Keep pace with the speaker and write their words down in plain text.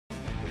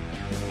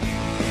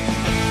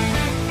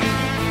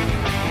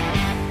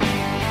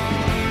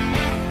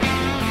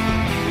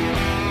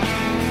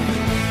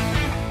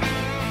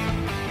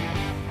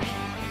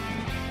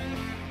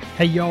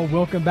Hey, y'all,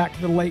 welcome back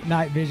to the Late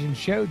Night Vision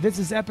Show. This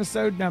is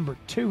episode number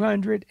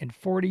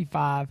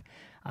 245.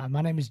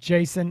 My name is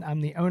Jason.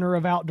 I'm the owner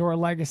of Outdoor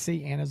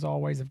Legacy, and as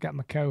always, I've got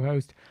my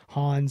co-host,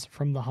 Hans,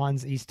 from the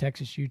Hans East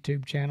Texas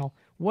YouTube channel.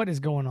 What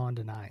is going on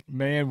tonight?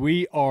 Man,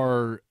 we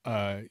are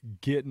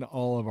getting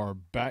all of our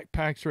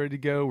backpacks ready to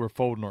go. We're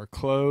folding our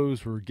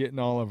clothes. We're getting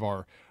all of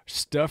our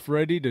stuff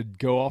ready to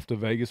go off to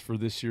Vegas for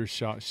this year's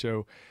SHOT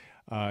Show.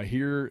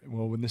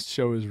 When this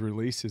show is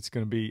released, it's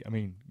going to be,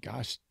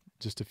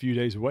 just a few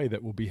days away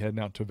that we'll be heading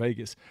out to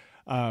Vegas.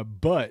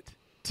 But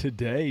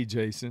today,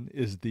 Jason,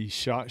 is the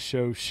SHOT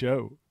Show,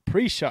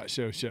 pre-SHOT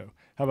Show.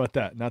 How about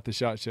that? Not the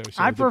SHOT Show.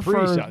 I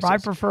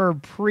prefer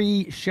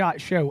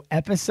pre-SHOT Show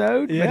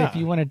episode, yeah. But if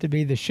you want it to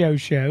be the show,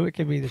 it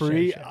could be the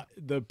show.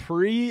 The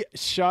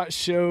pre-SHOT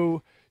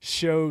Show.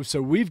 So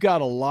we've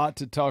got a lot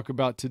to talk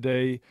about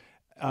today.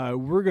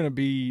 We're going to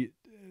be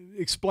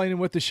explaining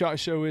what the SHOT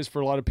Show is for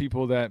a lot of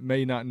people that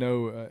may not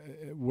know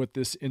what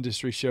this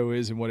industry show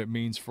is and what it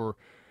means for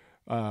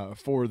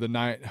the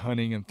night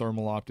hunting and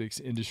thermal optics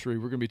industry.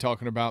 We're going to be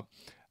talking about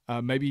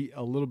maybe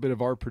a little bit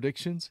of our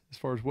predictions as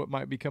far as what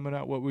might be coming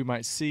out, what we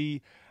might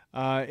see.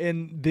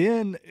 And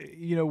then,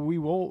 we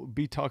will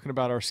be talking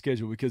about our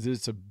schedule because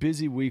it's a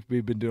busy week.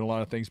 We've been doing a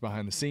lot of things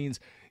behind the scenes,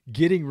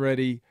 getting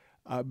ready,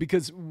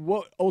 because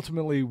what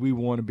ultimately we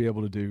want to be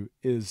able to do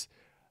is,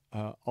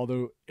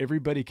 although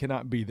everybody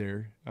cannot be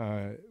there,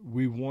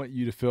 we want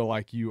you to feel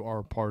like you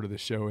are part of the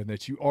show and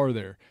that you are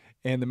there.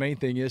 And the main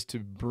thing is to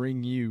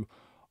bring you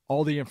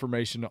all the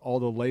information, all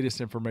the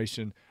latest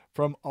information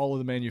from all of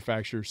the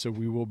manufacturers. So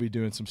we will be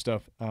doing some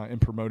stuff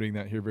and promoting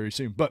that here very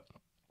soon. But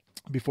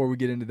before we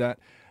get into that,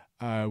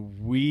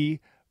 we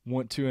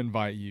want to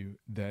invite you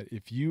that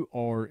if you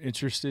are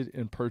interested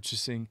in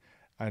purchasing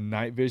a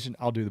night vision,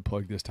 I'll do the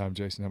plug this time,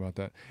 Jason. How about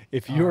that?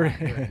 If you're,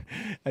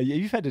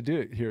 you've had to do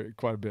it here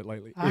quite a bit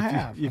lately.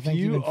 I think you've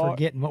been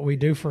forgetting what we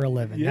do for a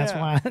living. Yeah, that's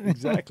why.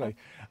 Exactly.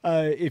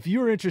 If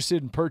you're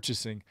interested in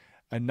purchasing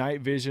a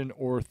night vision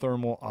or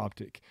thermal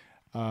optic,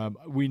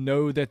 we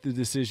know that the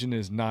decision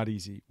is not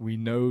easy. We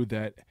know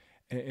that,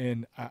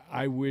 and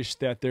I wish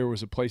that there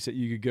was a place that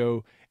you could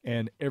go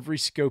and every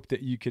scope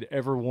that you could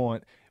ever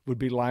want would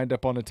be lined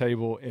up on a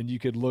table and you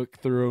could look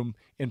through them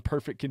in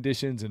perfect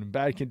conditions and in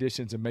bad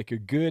conditions and make a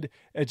good,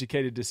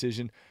 educated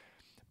decision.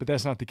 But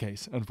that's not the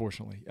case,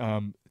 unfortunately.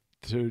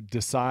 To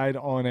decide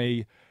on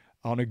a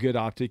good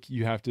optic,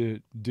 you have to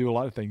do a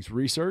lot of things.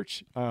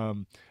 Research,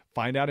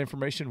 find out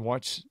information,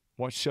 watch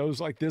shows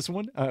like this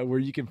one where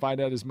you can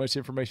find out as much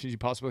information as you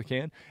possibly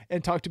can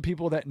and talk to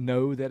people that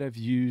have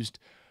used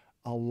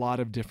a lot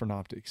of different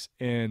optics.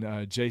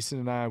 And Jason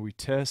and I, we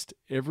test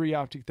every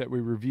optic that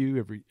we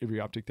review, every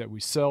optic that we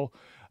sell.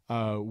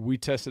 We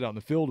test it out in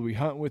the field. We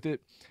hunt with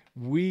it.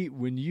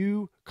 When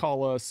you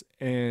call us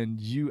and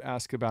you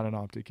ask about an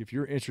optic, if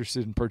you're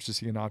interested in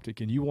purchasing an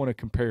optic and you want a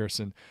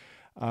comparison,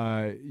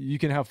 you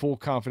can have full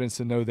confidence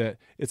to know that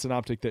it's an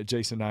optic that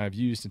Jason and I have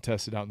used and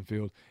tested out in the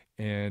field.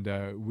 And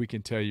we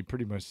can tell you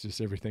pretty much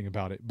just everything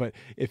about it. But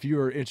if you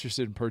are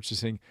interested in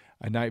purchasing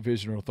a night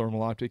vision or a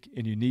thermal optic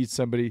and you need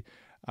somebody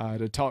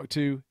to talk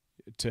to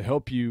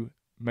help you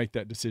make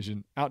that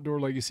decision,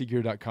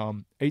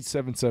 OutdoorLegacyGear.com,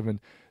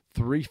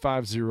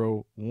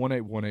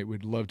 877-350-1818.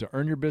 We'd love to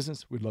earn your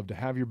business. We'd love to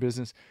have your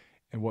business.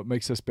 And what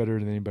makes us better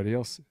than anybody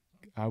else,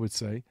 I would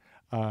say,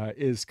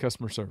 is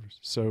customer service.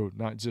 So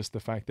not just the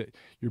fact that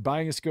you're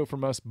buying a scope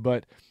from us,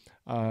 but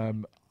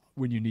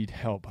when you need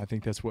help. I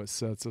think that's what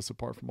sets us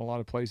apart from a lot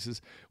of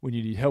places. When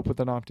you need help with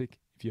an optic,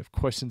 if you have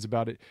questions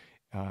about it,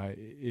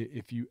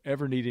 if you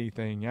ever need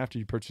anything after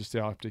you purchase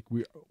the optic,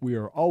 we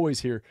are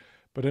always here.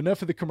 But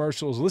enough of the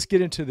commercials. Let's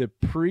get into the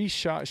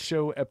pre-SHOT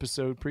Show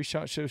episode,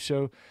 pre-SHOT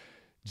Show.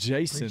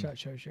 Jason.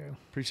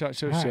 Pre-SHOT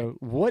Show.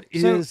 What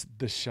is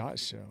the SHOT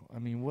Show? I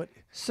mean, what?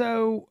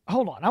 So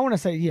hold on. I want to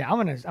say, I'm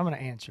gonna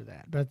answer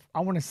that, but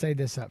I want to say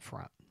this up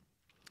front.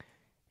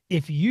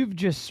 If you've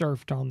just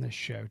surfed on this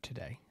show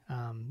today,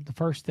 the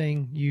first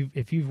thing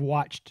if you've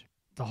watched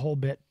the whole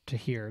bit to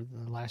here,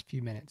 the last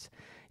few minutes,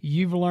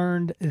 you've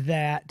learned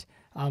that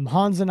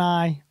Hans and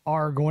I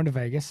are going to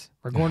Vegas.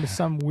 We're going to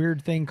some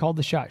weird thing called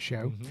the SHOT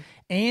Show. Mm-hmm.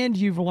 And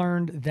you've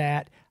learned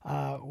that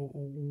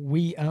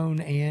we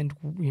own and,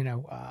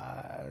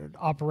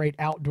 operate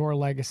Outdoor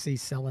Legacy,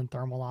 selling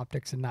thermal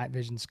optics and night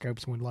vision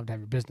scopes, and we'd love to have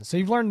your business. So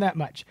you've learned that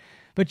much.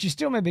 But you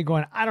still may be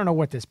going, I don't know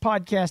what this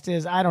podcast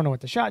is. I don't know what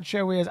the SHOT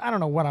Show is. I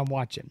don't know what I'm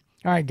watching.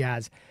 All right,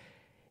 guys.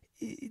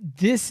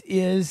 This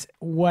is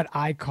what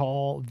I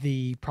call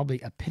the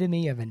probably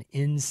epitome of an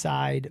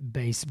inside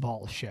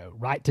baseball show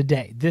right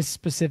today, this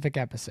specific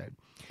episode.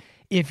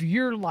 If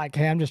you're like,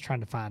 hey, I'm just trying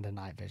to find a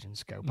night vision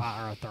scope or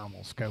a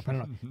thermal scope, I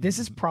don't know. This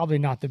is probably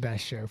not the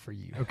best show for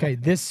you. Okay.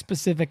 This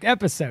specific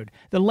episode,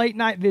 the Late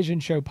Night Vision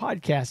Show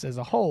podcast as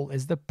a whole,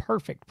 is the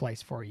perfect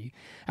place for you.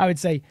 I would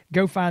say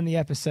go find the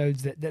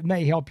episodes that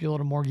may help you a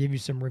little more, give you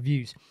some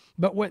reviews.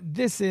 But what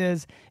this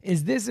is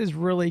this is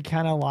really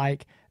kind of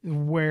like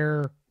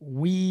where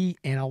we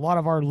and a lot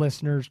of our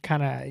listeners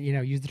kind of,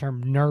 use the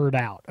term nerd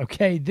out.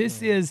 Okay.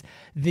 This is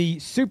the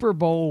Super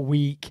Bowl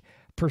week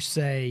per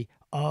se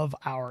of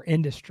our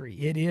industry.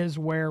 It is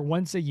where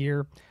once a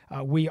year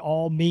we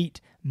all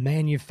meet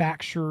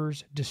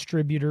manufacturers,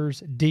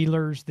 distributors,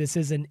 dealers. This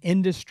is an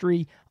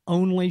industry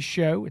only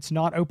show. It's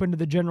not open to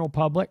the general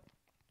public.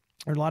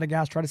 There's a lot of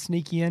guys try to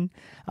sneak in.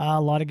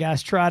 A lot of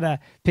guys try to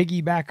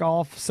piggyback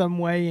off some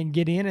way and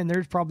get in, and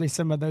there's probably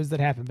some of those that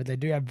happen, but they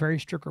do have very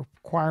strict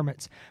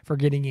requirements for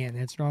getting in.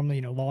 It's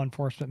normally, law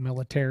enforcement,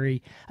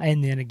 military,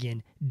 and then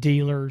again,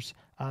 dealers,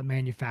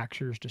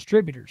 manufacturers,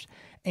 distributors.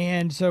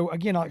 And so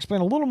again, I'll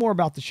explain a little more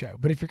about the show,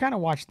 but if you're kind of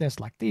watching this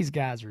like these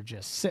guys are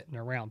just sitting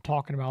around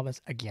talking about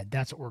this, again,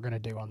 that's what we're going to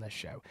do on this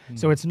show.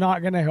 So it's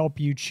not going to help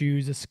you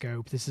choose a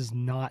scope. This is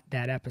not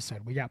that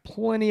episode. We got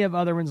plenty of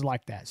other ones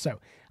like that. So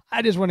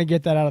I just want to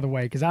get that out of the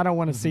way because I don't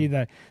want to see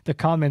the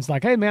comments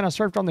like, hey, man, I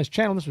surfed on this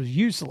channel. This was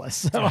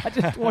useless. So I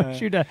just want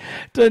you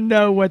to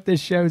know what this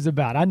show's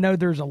about. I know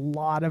there's a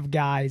lot of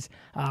guys.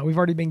 We've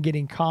already been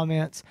getting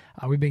comments.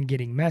 We've been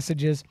getting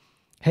messages.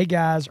 Hey,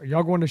 guys, are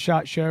y'all going to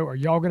SHOT Show? Are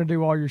y'all going to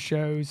do all your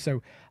shows?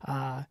 So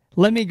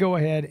let me go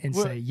ahead and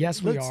say,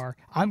 yes, we are.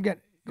 I'm going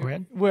to go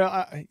ahead.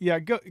 Well,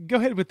 go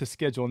ahead with the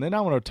schedule. And then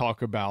I want to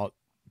talk about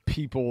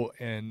people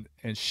and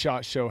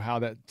SHOT Show, how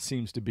that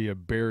seems to be a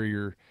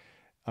barrier.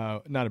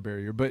 Not a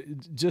barrier, but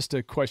just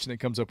a question that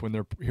comes up when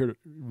they're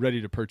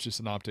ready to purchase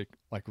an optic,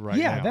 like right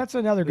now. Yeah, that's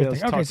another good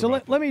thing. Okay, so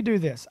let me do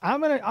this.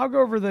 I'll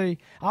go over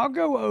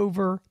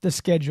the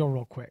schedule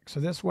real quick. So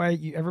this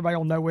way everybody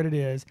will know what it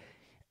is,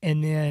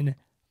 and then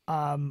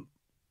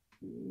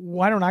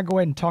why don't I go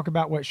ahead and talk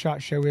about what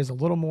SHOT Show is a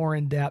little more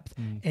in depth,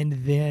 and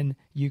then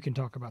you can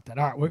talk about that.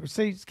 All right, well,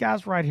 see,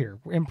 guys, right here,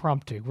 we're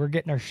impromptu. We're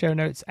getting our show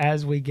notes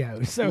as we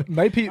go. So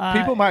maybe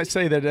people might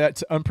say that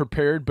that's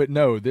unprepared, but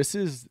no, this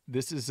is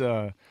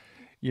how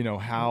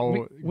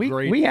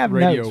we have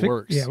radio notes.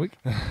 works.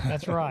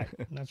 That's right.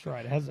 That's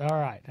right. All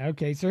right.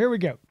 Okay, so here we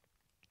go.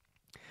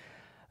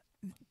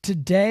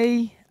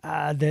 Today,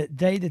 the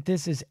day that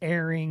this is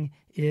airing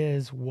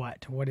is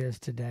what? What is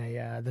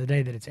today? The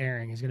day that it's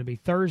airing is going to be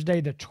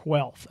Thursday, the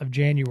 12th of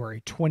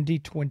January,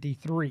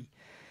 2023.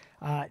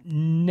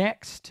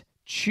 Next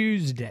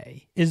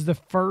Tuesday is the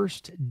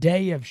first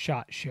day of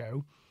SHOT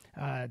Show,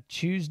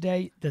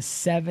 Tuesday, the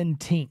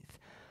 17th.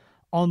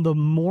 On the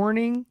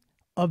morning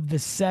of the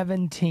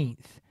 17th,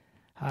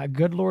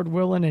 good Lord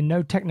willing and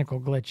no technical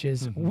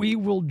glitches, we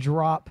will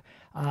drop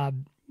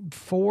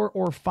 4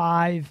 or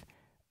 5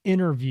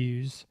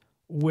 interviews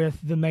with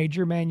the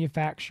major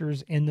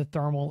manufacturers in the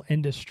thermal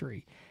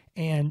industry.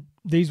 And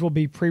these will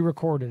be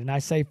pre-recorded. And I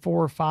say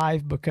 4 or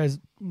 5 because,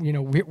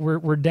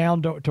 we're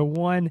down to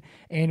 1,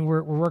 and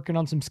we're working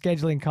on some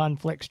scheduling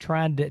conflicts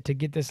trying to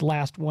get this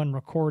last one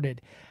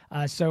recorded.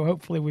 So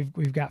hopefully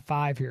we've got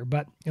 5 here,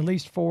 but at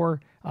least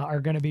 4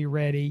 are going to be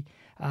ready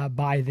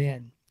by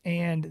then.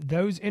 And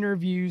those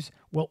interviews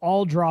will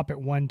all drop at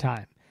one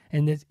time.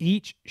 And that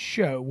each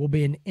show will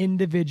be an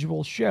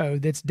individual show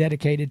that's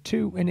dedicated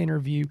to an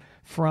interview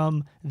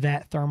from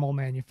that thermal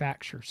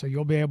manufacturer. So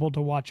you'll be able to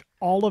watch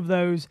all of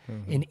those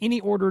in any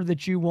order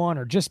that you want,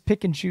 or just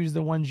pick and choose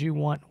the ones you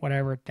want,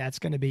 whatever. That's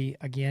going to be,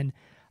 again,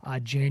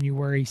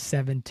 January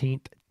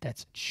 17th.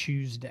 That's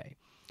Tuesday.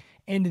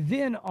 And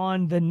then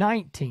on the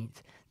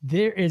 19th,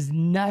 there is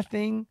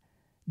nothing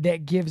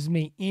that gives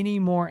me any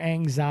more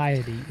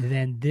anxiety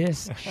than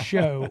this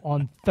show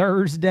on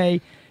Thursday,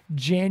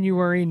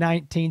 January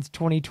 19th,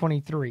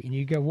 2023. And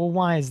you go, well,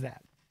 why is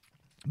that?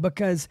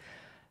 Because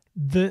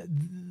the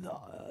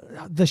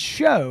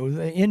show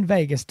in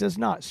Vegas does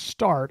not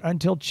start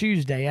until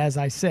Tuesday, as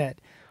I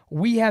said.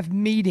 We have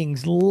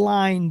meetings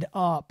lined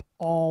up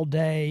all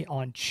day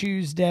on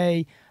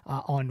Tuesday,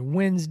 on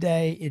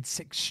Wednesday. It's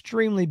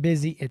extremely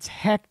busy. It's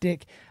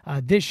hectic.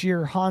 This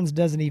year, Hans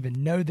doesn't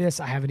even know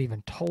this. I haven't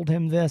even told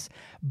him this,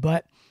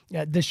 but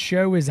the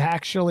show is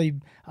actually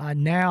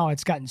now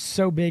it's gotten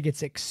so big,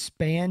 it's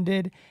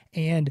expanded,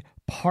 and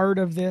part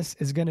of this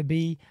is going to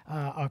be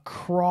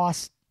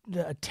across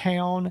the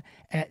town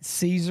at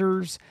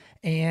Caesars,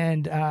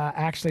 and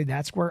actually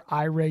that's where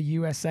IRA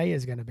USA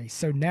is going to be.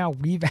 So now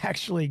we've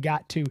actually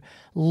got to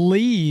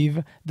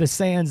leave the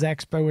Sands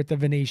Expo at the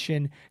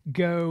Venetian,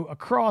 go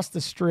across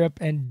the Strip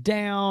and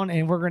down,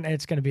 and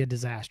it's going to be a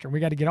disaster. We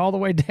got to get all the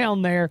way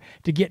down there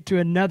to get to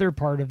another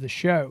part of the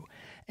show.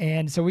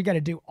 And so we got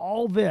to do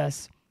all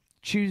this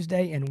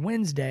Tuesday and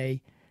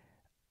Wednesday,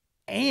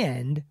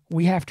 and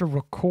we have to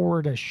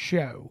record a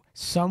show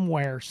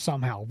somewhere,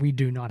 somehow. We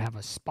do not have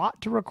a spot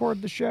to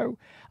record the show.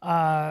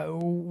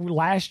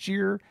 Last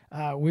year,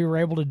 we were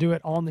able to do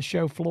it on the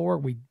show floor.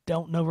 We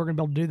don't know if we're going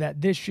to be able to do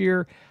that this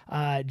year.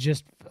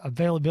 Just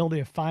availability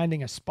of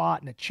finding a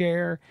spot and a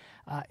chair.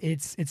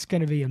 It's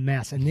going to be a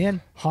mess. And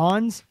then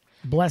Hans,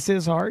 bless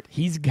his heart,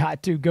 he's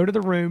got to go to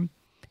the room,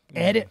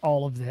 edit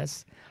all of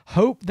this,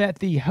 hope that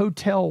the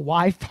hotel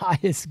Wi-Fi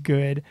is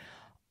good,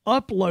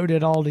 upload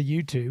it all to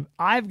YouTube.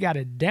 I've got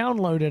to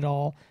download it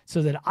all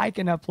so that I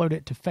can upload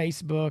it to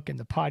Facebook and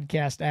the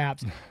podcast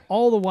apps,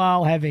 all the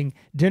while having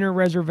dinner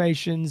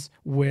reservations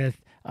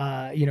with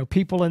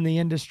people in the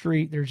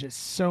industry. There's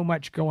just so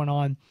much going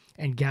on.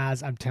 And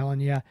guys, I'm telling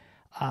you,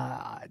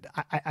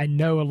 I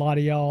know a lot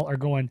of y'all are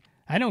going,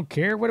 I don't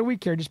care. What do we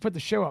care? Just put the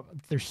show up.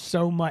 There's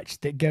so much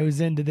that goes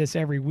into this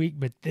every week,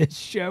 but this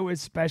show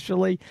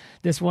especially,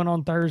 this one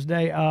on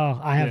Thursday, oh,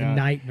 I have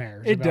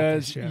nightmares. It about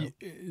does. This show.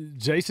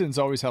 Jason's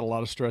always had a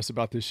lot of stress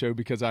about this show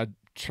because I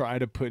try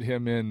to put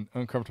him in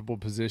uncomfortable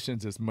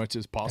positions as much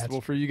as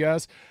possible for you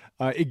guys.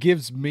 It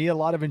gives me a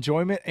lot of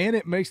enjoyment, and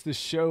it makes the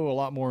show a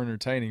lot more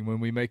entertaining when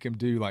we make him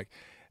do like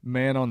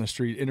man on the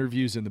street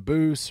interviews in the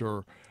booths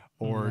or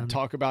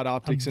talk about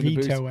optics in the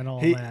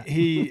booth.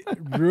 He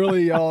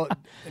really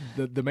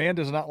the man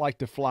does not like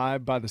to fly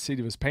by the seat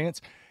of his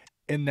pants,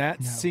 and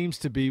that seems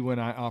to be when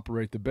I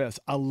operate the best.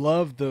 I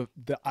love the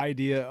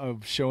idea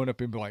of showing up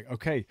and be like,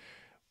 okay,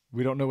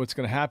 we don't know what's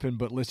going to happen,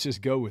 but let's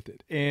just go with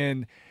it.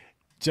 And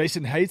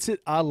Jason hates it.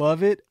 I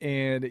love it.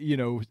 And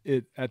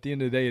it at the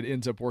end of the day, it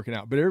ends up working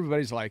out. But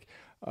everybody's like,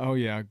 oh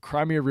yeah,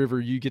 Crimea River,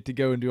 you get to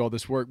go and do all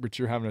this work, but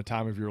you're having a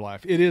time of your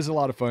life. It is a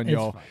lot of fun,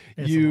 y'all.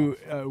 We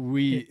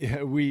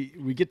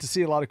get to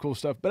see a lot of cool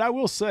stuff. But I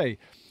will say,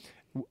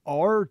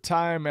 our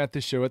time at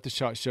the show, at the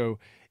SHOT Show,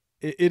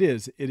 it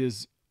is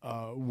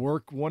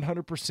work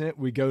 100%.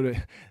 We go to,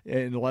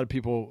 and a lot of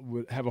people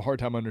would have a hard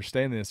time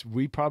understanding this.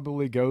 We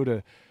probably go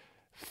to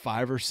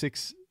 5 or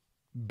 6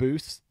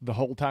 booths the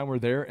whole time we're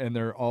there, and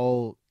they're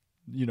all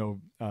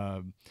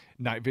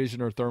night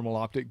vision or thermal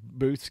optic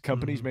booths,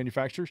 companies,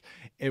 manufacturers,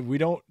 and we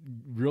don't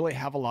really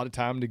have a lot of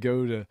time to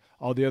go to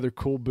all the other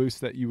cool booths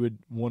that you would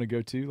want to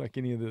go to, like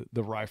any of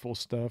the rifle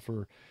stuff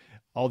or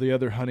all the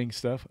other hunting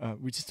stuff.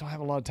 We just don't have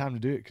a lot of time to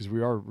do it because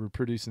we're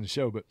producing the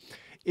show. But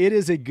it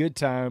is a good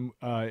time.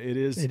 It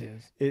is.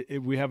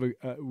 We have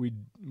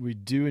we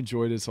do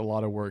enjoy it. It's a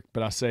lot of work,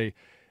 but I say,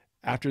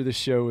 after the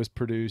show is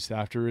produced,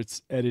 after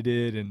it's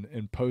edited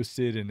and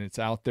posted and it's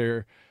out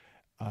there,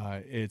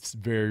 it's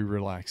very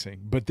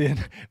relaxing. But then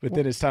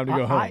it's time to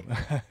go home.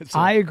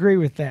 I agree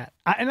with that.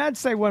 And I'd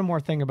say one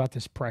more thing about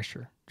this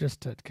pressure,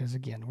 because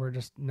again, we're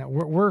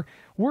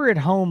at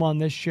home on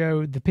this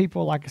show. The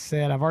people, like I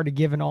said, I've already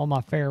given all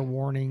my fair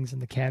warnings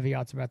and the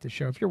caveats about the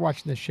show. If you're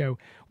watching this show,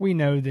 we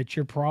know that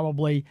you're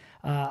probably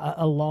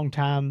a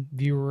longtime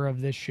viewer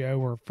of this show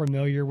or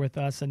familiar with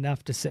us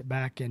enough to sit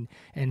back and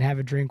have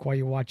a drink while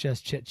you watch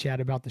us chit chat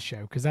about the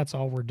show, because that's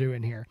all we're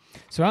doing here.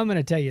 So I'm going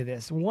to tell you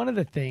this. One of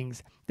the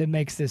things that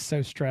makes this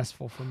so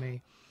stressful for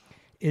me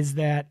is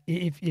that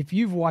if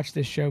you've watched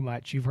this show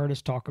much, you've heard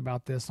us talk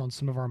about this on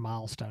some of our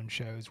milestone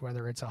shows,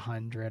 whether it's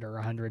 100 or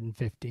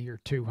 150 or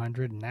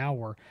 200, and now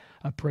we're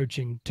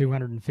approaching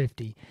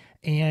 250.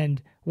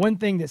 And one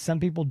thing that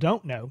some people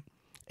don't know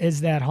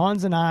is that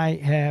Hans and I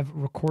have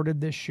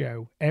recorded this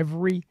show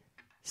every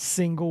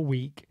single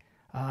week.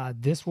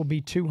 This will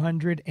be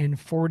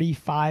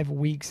 245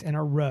 weeks in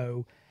a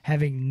row,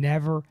 having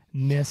never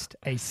missed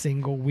a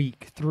single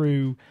week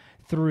through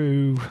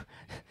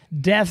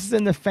deaths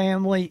in the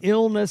family,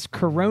 illness,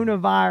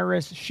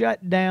 coronavirus,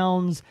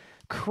 shutdowns,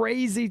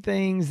 crazy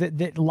things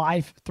that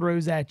life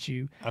throws at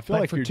you. I feel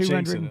like you're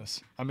jinxing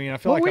us. I mean, I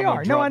feel like we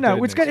are. No, I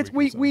know. It's good.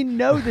 We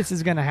know this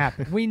is going to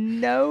happen. We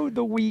know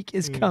the week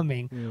is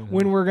coming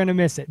when we're going to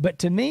miss it. But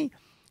to me,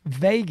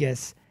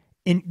 Vegas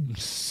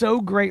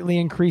so greatly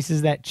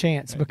increases that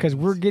chance because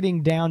we're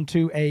getting down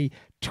to a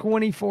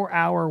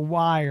 24-hour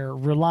wire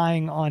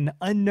relying on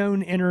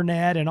unknown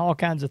internet and all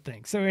kinds of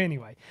things. So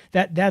anyway,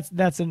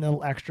 that's a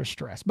little extra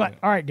stress. But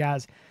all right,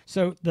 guys.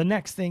 So the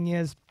next thing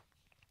is,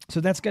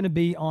 so that's going to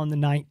be on the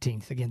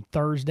 19th, again,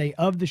 Thursday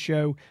of the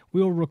show.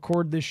 We'll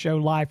record this show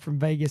live from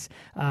Vegas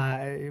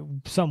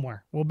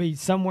somewhere. We'll be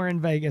somewhere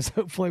in Vegas,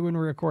 hopefully, when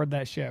we record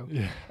that show.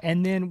 Yeah.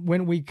 And then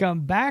when we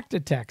come back to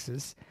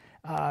Texas,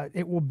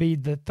 it will be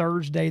the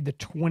Thursday, the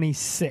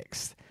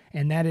 26th.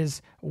 And that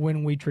is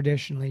when we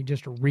traditionally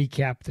just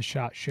recap the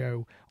SHOT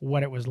Show,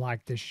 what it was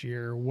like this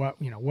year, what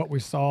we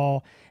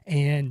saw,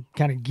 and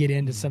kind of get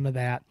into some of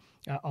that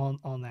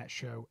on that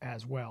show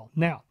as well.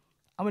 Now,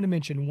 I'm going to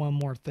mention one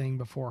more thing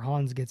before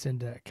Hans gets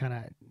into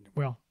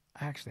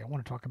actually, I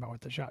want to talk about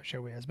what the SHOT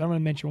Show is, but I'm going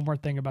to mention one more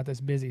thing about this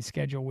busy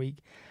schedule week.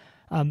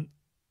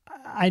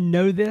 I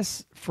know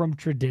this from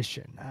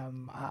tradition.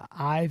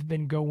 I've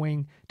been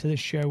going to the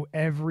show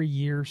every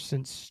year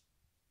since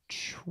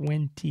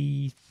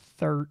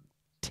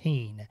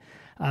 2013.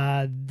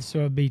 So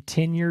it'd be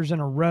 10 years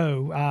in a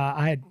row.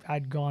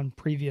 I'd gone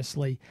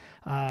previously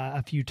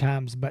a few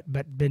times, but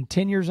been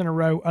 10 years in a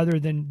row other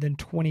than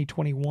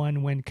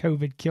 2021 when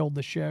COVID killed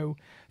the show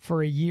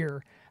for a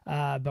year.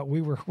 But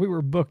we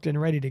were booked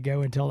and ready to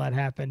go until that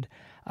happened.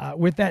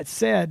 With that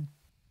said,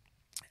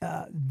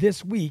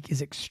 this week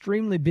is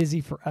extremely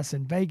busy for us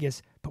in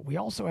Vegas, but we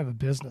also have a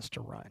business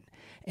to run.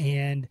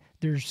 And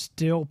there's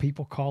still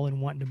people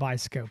calling wanting to buy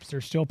scopes.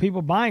 There's still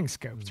people buying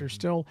scopes. There's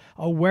still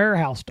a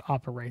warehouse to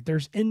operate.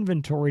 There's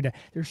inventory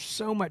there's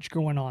so much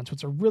going on. So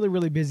it's a really,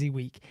 really busy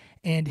week.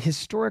 And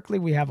historically,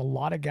 we have a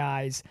lot of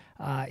guys,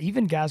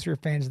 even guys who are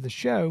fans of the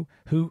show,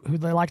 who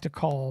they like to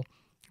call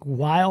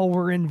while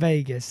we're in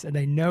Vegas, and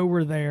they know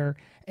we're there,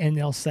 and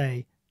they'll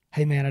say,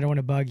 "Hey man, I don't want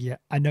to bug you.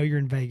 I know you're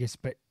in Vegas,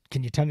 but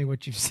can you tell me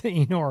what you've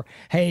seen? Or,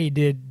 hey,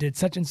 did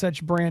such and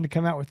such brand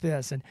come out with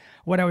this? And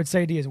what I would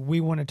say to you is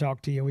we want to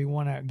talk to you. We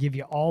want to give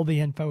you all the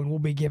info, and we'll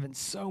be giving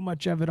so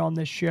much of it on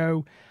this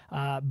show.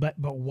 But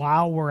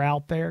while we're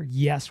out there,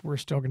 yes, we're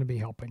still going to be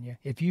helping you.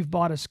 If you've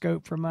bought a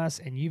scope from us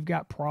and you've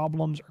got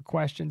problems or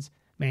questions,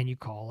 man, you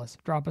call us,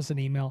 drop us an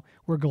email.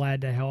 We're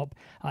glad to help.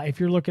 If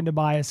you're looking to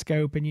buy a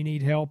scope and you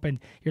need help and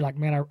you're like,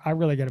 man, I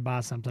really got to buy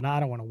something, I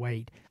don't want to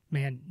wait.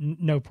 Man,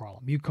 no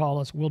problem. You call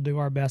us. We'll do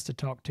our best to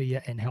talk to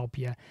you and help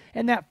you.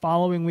 And that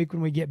following week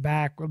when we get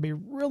back, we'll be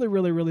really,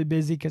 really, really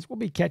busy because we'll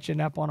be catching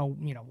up on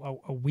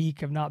a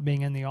week of not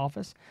being in the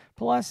office.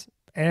 Plus,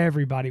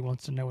 everybody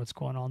wants to know what's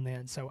going on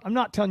then. So I'm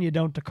not telling you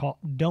don't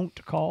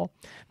call,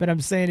 but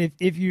I'm saying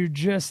if you're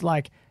just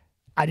like,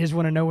 I just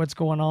want to know what's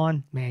going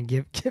on, man,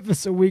 give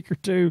us a week or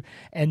two,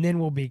 and then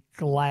we'll be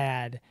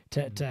glad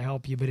to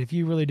help you. But if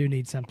you really do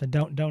need something,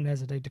 don't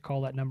hesitate to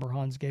call that number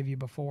Hans gave you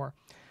before.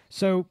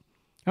 So,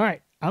 all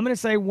right, I'm going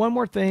to say one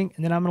more thing,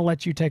 and then I'm going to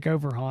let you take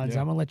over, Hans.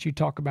 I'm going to let you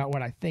talk about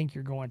what I think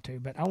you're going to,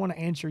 but I want to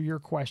answer your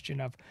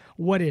question of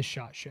what is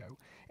SHOT Show.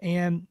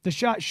 And the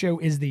SHOT Show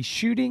is the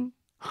Shooting,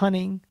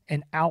 Hunting,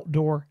 and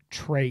Outdoor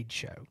Trade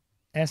Show,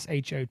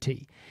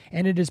 SHOT.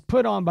 And it is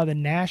put on by the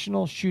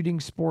National Shooting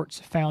Sports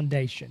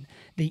Foundation,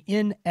 the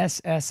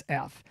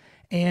NSSF.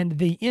 And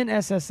the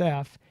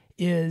NSSF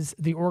is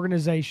the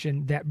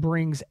organization that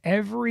brings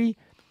every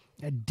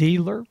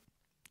dealer,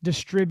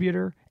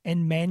 distributor,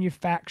 and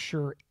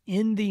manufacturer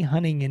in the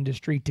hunting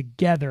industry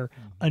together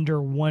under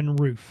one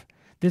roof.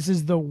 This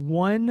is the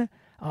one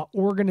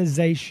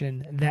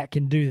organization that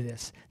can do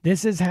this.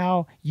 This is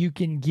how you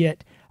can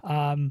get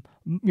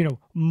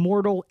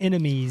mortal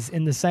enemies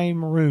in the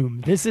same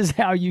room. This is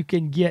how you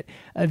can get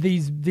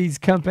these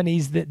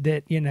companies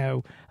that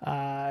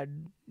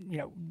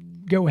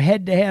go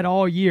head to head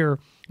all year,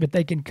 but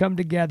they can come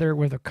together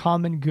with a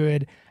common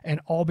good and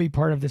all be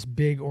part of this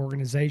big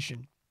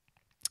organization.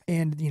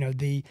 And,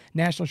 the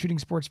National Shooting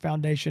Sports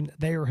Foundation,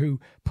 they are who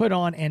put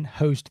on and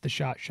host the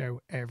SHOT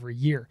Show every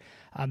year.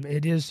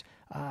 It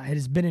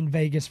has been in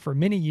Vegas for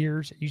many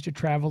years. It used to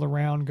travel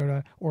around, go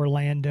to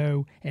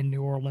Orlando and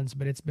New Orleans,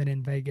 but it's been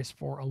in Vegas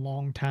for a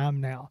long time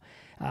now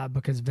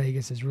because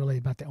Vegas is really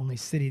about the only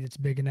city that's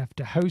big enough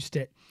to host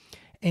it.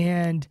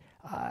 And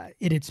at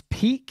its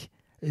peak,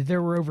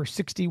 there were over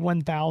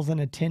 61,000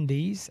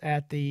 attendees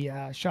at the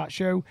SHOT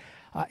Show.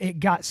 It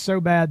got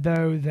so bad,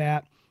 though,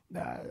 that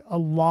there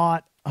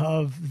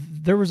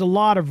was a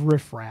lot of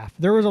riffraff.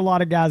 There was a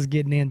lot of guys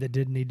getting in that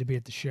didn't need to be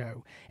at the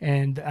show.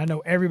 And I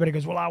know everybody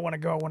goes, well, I want to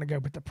go.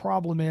 But the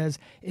problem is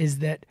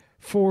that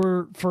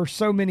for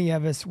so many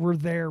of us, we're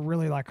there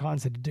really, like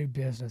Hans said, to do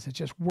business. It's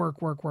just work.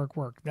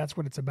 That's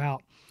what it's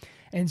about.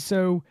 And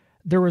so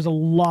there was a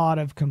lot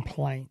of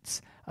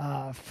complaints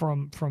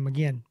from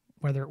again,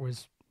 whether it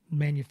was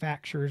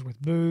manufacturers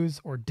with booths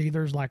or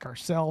dealers like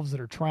ourselves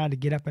that are trying to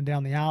get up and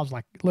down the aisles.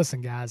 Like,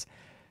 listen, guys,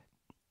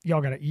 y'all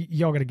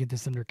gotta get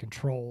this under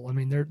control. I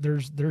mean,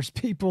 there's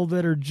people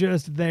that are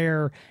just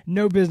there,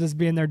 no business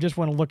being there, just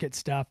want to look at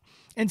stuff.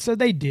 And so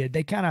they did.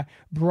 They kind of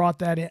brought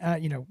that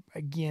in,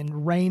 again,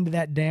 reined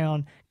that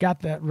down, got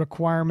the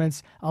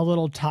requirements a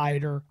little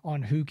tighter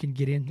on who can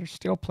get in. There's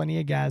still plenty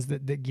of guys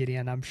that get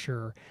in, I'm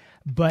sure.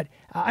 But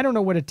I don't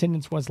know what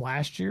attendance was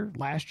last year.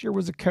 Last year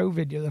was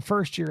the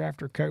first year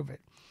after COVID.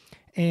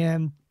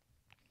 And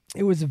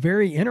it was a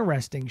very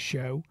interesting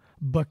show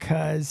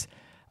because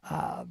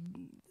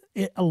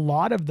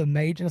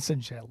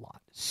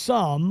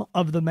some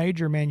of the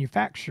major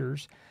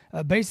manufacturers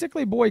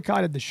basically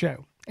boycotted the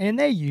show, and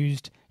they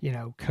used,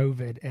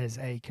 COVID as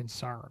a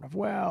concern of,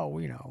 well,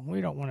 we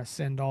don't want to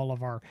send all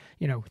of our,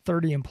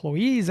 30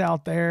 employees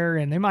out there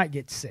and they might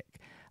get sick.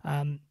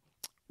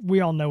 We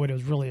all know what it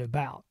was really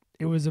about.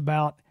 It was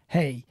about,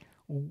 hey,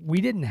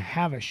 we didn't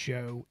have a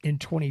show in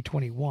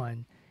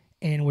 2021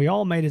 and we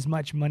all made as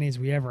much money as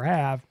we ever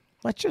have.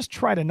 Let's just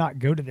try to not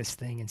go to this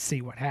thing and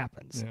see what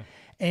happens. Yeah.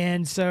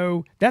 And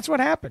so that's what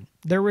happened.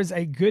 There was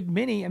a good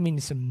many,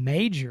 some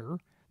major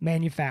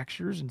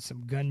manufacturers and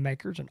some gun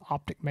makers and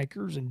optic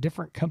makers and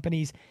different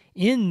companies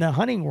in the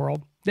hunting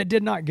world that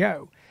did not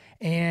go.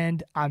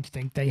 And I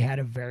think they had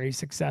a very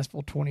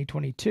successful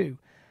 2022.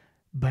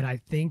 But I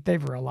think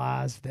they've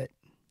realized that,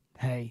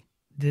 hey,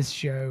 this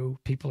show,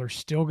 people are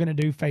still going to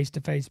do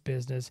face-to-face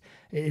business.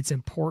 It's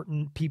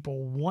important.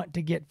 People want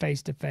to get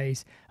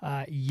face-to-face.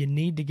 You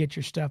need to get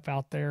your stuff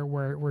out there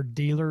where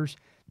dealers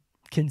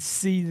can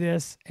see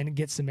this and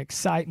get some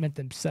excitement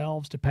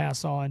themselves to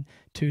pass on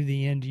to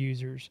the end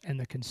users and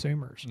the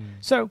consumers.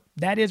 So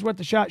that is what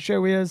the SHOT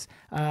Show is.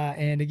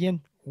 And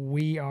again,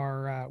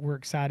 we're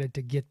excited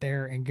to get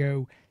there and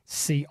go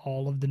see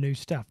all of the new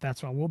stuff.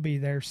 That's why we'll be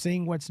there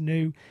seeing what's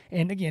new.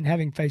 And again,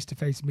 having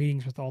face-to-face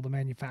meetings with all the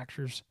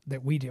manufacturers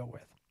that we deal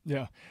with.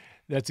 Yeah,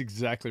 that's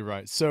exactly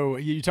right. So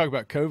you talk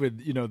about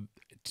COVID,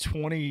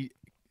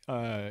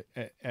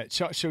 at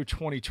SHOT Show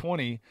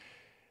 2020,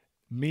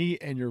 me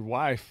and your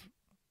wife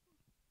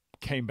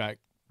came back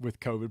with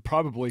COVID,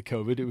 probably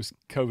COVID. It was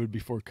COVID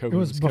before COVID. It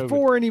was COVID.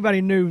 before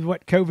anybody knew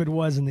what COVID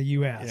was in the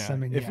U.S. Yeah. I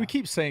mean, if we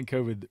keep saying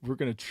COVID, we're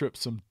going to trip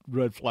some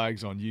red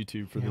flags on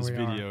YouTube for this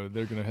video.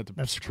 They're going to have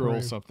to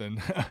scroll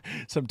something,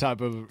 some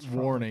type of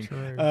warning.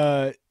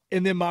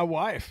 And then my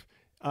wife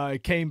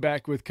came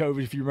back with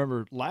COVID, if you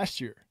remember, last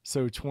year.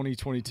 So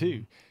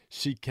 2022,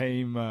 she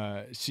came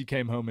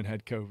home and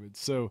had COVID.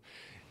 So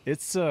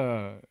it's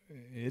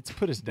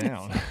put us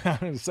down. I'm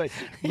going to say,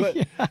 but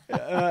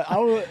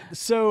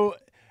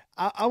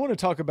I want to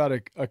talk about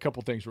a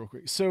couple things real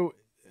quick. So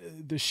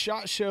the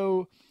SHOT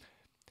Show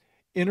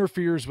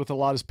interferes with a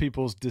lot of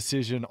people's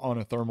decision on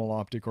a thermal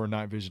optic or a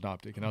night vision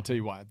optic. And I'll tell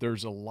you why.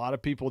 There's a lot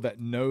of people that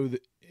know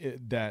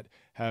that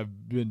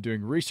have been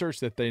doing research,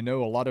 that they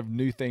know a lot of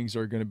new things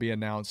are going to be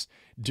announced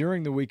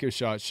during the week of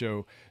SHOT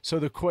Show. So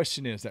the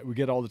question is that we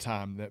get all the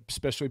time, that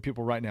especially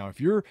people right now, if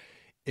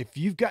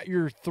you've got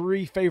your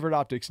 3 favorite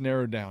optics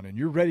narrowed down and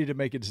you're ready to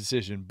make a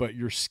decision, but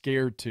you're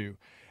scared to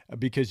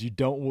because you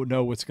don't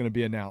know what's going to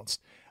be announced.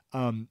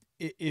 I'll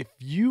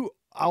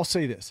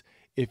say this,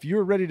 if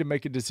you're ready to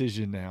make a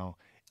decision now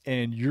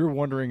and you're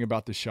wondering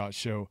about the SHOT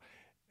Show,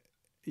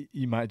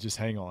 you might just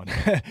hang on.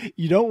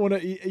 You don't want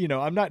to,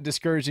 I'm not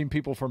discouraging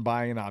people from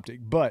buying an optic,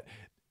 but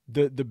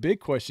the big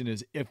question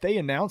is, if they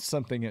announce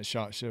something at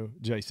SHOT Show,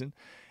 Jason,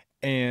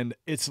 and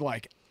it's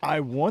like, I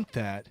want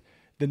that,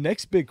 the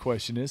next big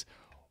question is,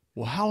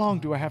 well, how long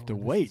do I have to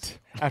wait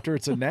after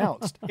it's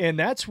announced? And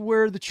that's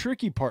where the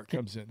tricky part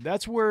comes in.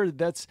 That's where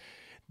that's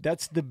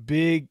the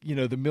big,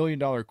 the $1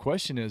 million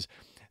question is,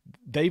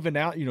 they've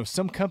announced,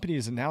 some company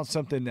has announced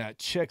something that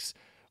checks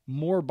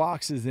more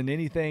boxes than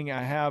anything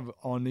I have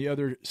on the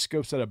other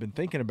scopes that I've been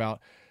thinking about.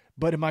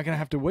 But am I going to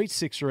have to wait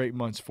 6 or 8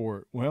 months for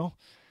it? Well,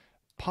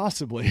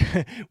 possibly.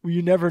 Well,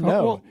 you never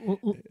know.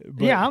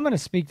 Yeah, I'm going to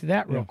speak to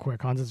that real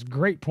quick, Hans. It's a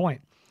great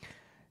point.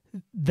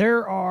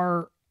 There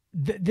are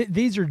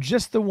these are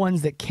just the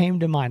ones that came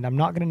to mind. I'm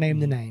not going to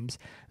name the names.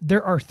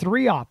 There are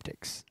 3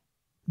 optics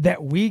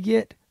that we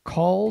get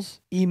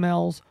calls,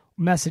 emails,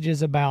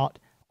 messages about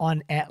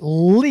on at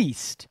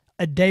least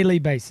a daily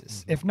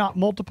basis, if not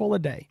multiple a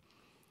day.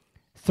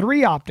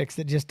 3 optics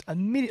that just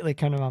immediately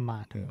come to my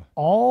mind. Yeah.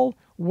 All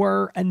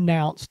were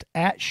announced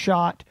at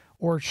SHOT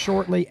or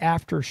shortly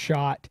after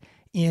SHOT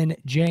in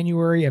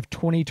January of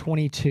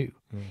 2022.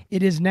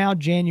 It is now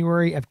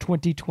January of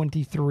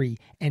 2023,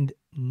 and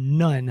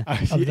none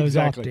of those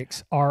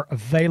optics are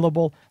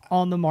available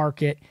on the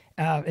market.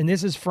 And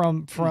this is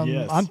from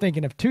I'm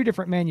thinking of 2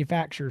 different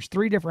manufacturers,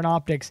 3 different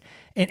optics,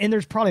 and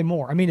there's probably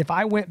more. I mean, if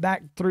I went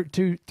back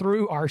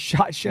through our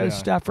SHOT Show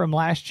stuff from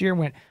last year and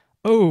went,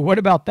 oh, what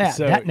about that?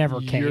 So that never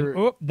came.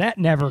 Oh, that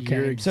never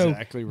came.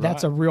 Exactly right.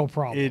 That's a real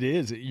problem. It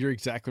is. You're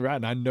exactly right.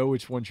 And I know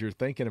which ones you're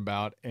thinking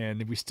about.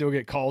 And we still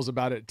get calls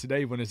about it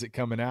today. When is it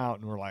coming out?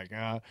 And we're like,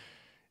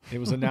 it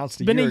was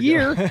announced a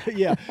year ago.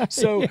 Yeah.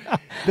 So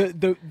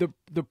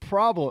the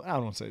problem, I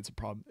don't want to say it's a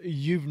problem.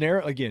 You've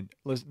narrowed, again,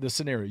 the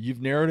scenario,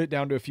 you've narrowed it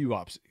down to a few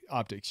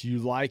optics. You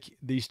like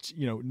these,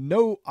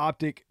 no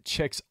optic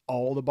checks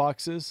all the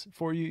boxes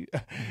for you,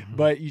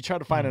 but you try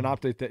to find an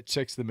optic that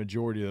checks the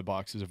majority of the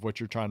boxes of what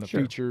you're trying to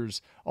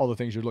features, all the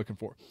things you're looking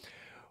for.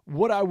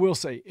 What I will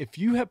say, if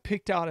you have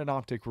picked out an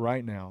optic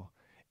right now,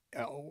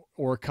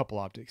 or a couple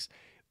optics,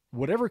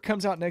 whatever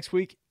comes out next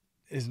week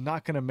is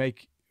not going to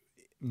make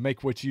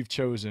what you've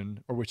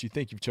chosen or what you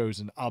think you've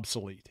chosen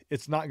obsolete.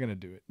 It's not going to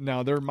do it.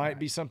 Now, there might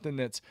be something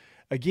that's,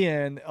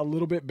 again, a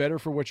little bit better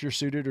for what you're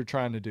suited or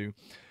trying to do,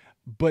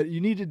 but you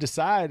need to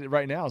decide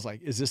right now, is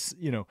like, is this,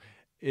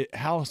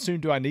 how soon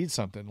do I need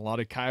something? A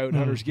lot of coyote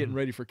hunters getting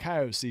ready for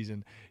coyote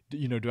season.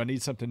 Do I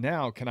need something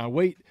now? Can I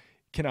wait?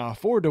 Can I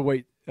afford to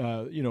wait,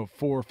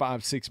 4,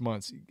 5, 6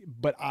 months?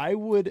 But I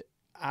would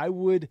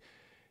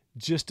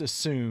just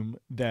assume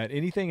that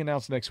anything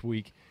announced next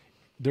week,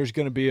 there's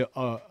going to be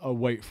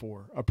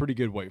a pretty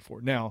good wait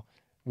for. Now,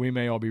 we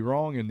may all be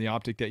wrong, and the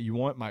optic that you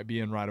want might be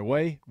in right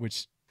away,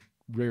 which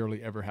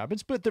rarely ever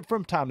happens. But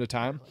from time to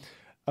time,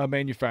 a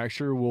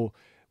manufacturer will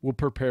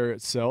prepare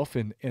itself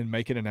and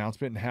make an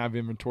announcement and have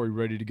inventory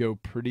ready to go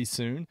pretty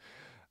soon.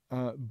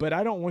 But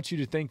I don't want you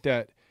to think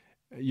that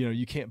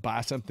you can't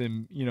buy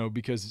something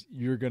because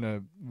you're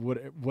gonna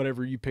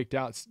whatever you picked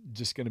out is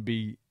just going to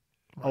be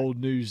old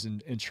news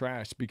and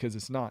trash, because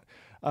it's not.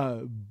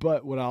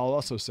 But what I'll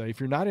also say, if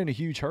you're not in a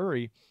huge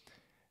hurry,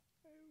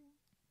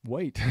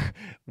 wait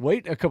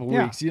a couple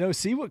weeks,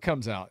 see what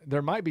comes out.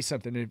 There might be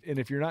something. And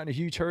if you're not in a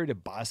huge hurry to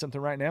buy something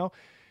right now,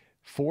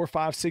 4,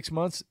 5, 6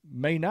 months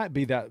may not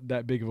be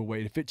that big of a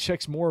wait. If it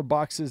checks more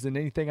boxes than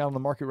anything out on the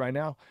market right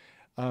now,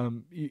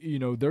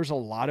 there's a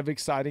lot of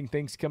exciting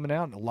things coming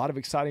out, and a lot of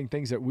exciting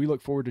things that we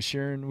look forward to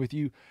sharing with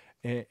you,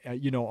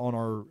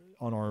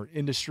 on our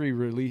industry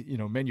release,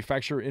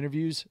 manufacturer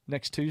interviews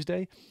next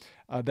Tuesday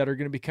that are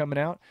going to be coming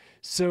out.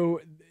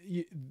 So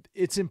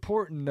it's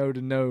important though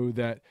to know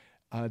that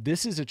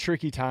this is a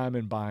tricky time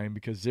in buying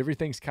because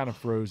everything's kind of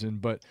frozen,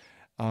 but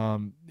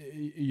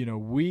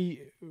we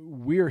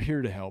are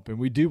here to help, and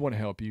we do want to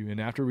help you. And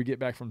after we get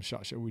back from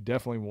SHOT Show, we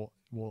definitely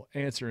will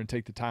answer and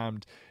take the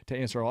time to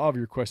answer all of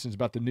your questions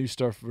about the new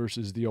stuff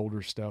versus the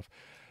older stuff.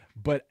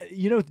 But,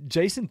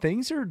 Jason,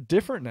 things are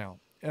different now.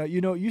 It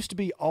used to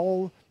be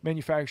all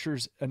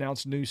manufacturers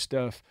announce new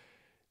stuff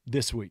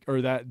this week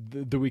or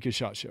the week of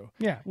SHOT Show.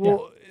 Yeah.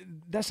 Well,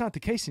 that's not the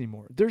case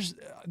anymore. There's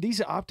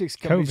these optics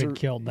companies COVID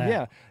killed that.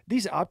 Yeah.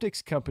 These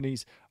optics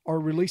companies are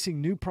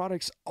releasing new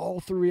products all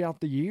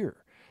throughout the year.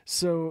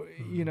 So,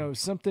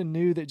 something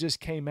new that just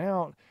came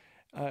out,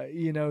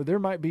 there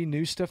might be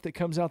new stuff that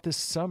comes out this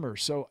summer.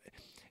 So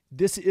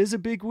this is a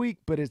big week,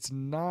 but it's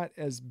not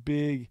as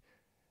big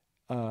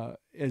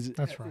as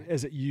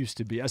it used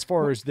to be, as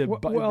far as the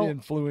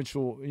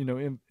influential,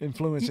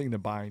 influencing the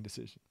buying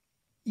decision.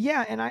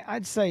 Yeah, and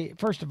I'd say,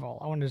 first of all,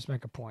 I want to just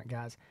make a point,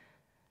 guys.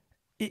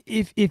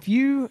 If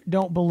you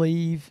don't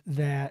believe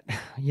that,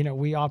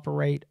 we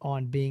operate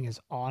on being as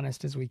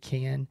honest as we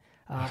can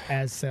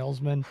as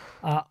salesmen,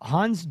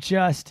 Hans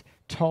just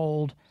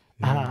told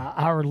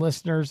our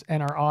listeners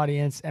and our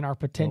audience and our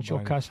potential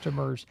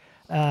customers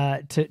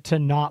to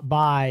not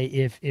buy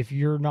if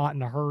you're not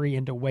in a hurry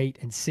and to wait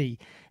and see.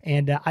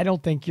 And I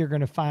don't think you're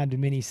going to find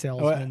many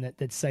salesmen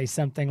that say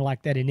something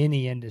like that in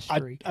any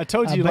industry. I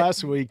told you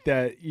last week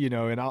that,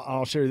 and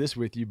I'll share this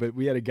with you, but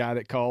we had a guy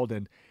that called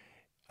and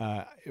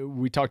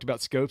we talked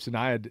about scopes, and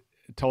I had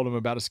told him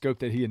about a scope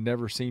that he had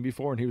never seen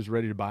before, and he was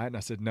ready to buy it. And I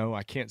said, no,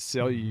 I can't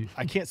sell you.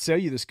 I can't sell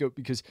you the scope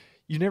because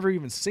you've never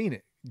even seen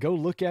it. Go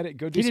look at it.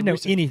 Go do some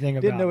research. He didn't know anything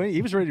about it.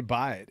 He was ready to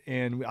buy it.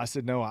 And I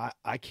said, no,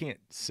 I can't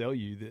sell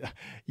you.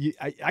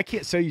 I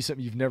can't sell you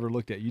something you've never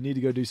looked at. You need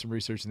to go do some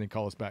research and then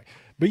call us back.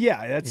 But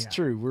yeah, that's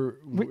true.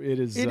 It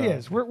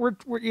is. We're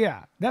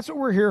that's what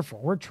we're here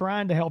for. We're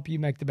trying to help you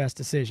make the best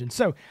decision.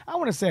 So I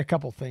want to say a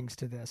couple things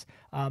to this.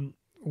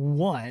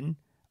 One,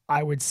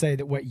 I would say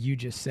that what you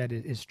just said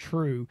is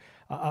true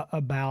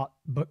about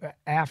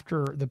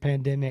after the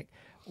pandemic,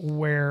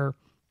 where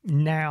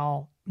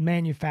now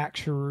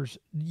manufacturers,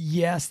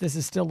 yes, this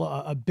is still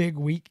a big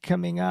week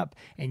coming up,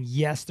 and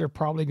yes, they're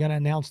probably going to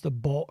announce the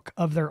bulk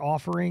of their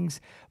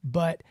offerings,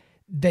 but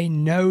they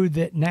know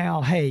that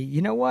now, hey,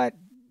 you know what?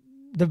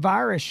 The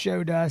virus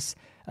showed us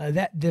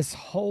that this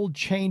whole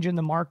change in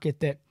the market,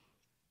 that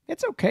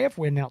it's okay if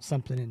we announce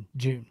something in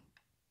June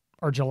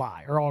or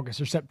July or August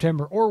or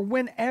September or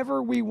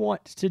whenever we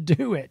want to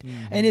do it.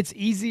 Mm-hmm. And it's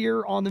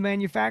easier on the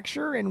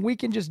manufacturer and we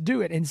can just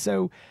do it. And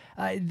so,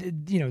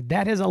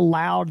 that has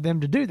allowed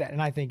them to do that.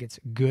 And I think it's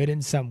good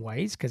in some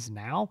ways because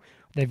now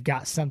they've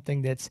got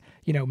something that's,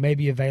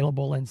 maybe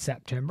available in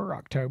September,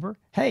 October.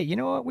 Hey, you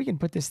know what? We can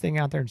put this thing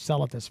out there and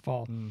sell it this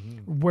fall.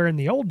 Mm-hmm. Where in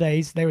the old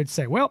days, they would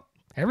say, well,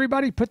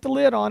 everybody put the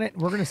lid on it.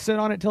 We're going to sit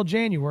on it till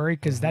January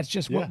because that's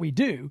just what we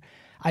do.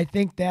 I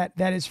think that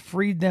has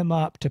freed them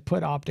up to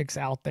put optics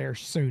out there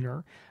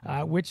sooner,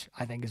 which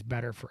I think is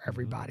better for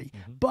everybody.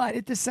 Mm-hmm. But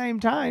at the same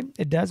time,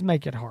 it does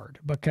make it hard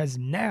because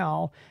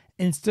now,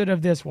 instead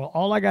of this, well,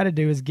 all I got to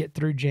do is get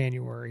through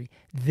January,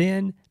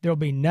 then there'll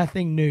be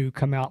nothing new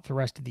come out the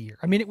rest of the year.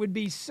 I mean, it would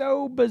be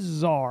so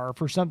bizarre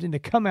for something to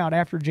come out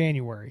after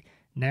January.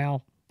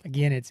 Now,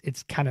 again,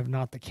 it's kind of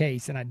not the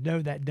case, and I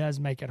know that does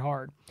make it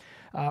hard.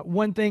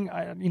 One thing,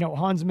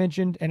 Hans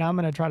mentioned, and I'm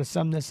going to try to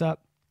sum this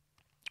up,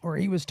 where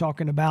he was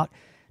talking about,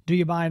 do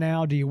you buy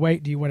now? Do you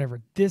wait? Do you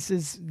whatever?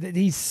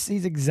 He's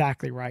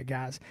exactly right,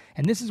 guys.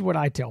 And this is what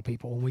I tell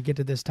people when we get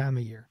to this time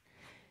of year.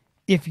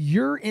 If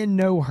you're in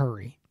no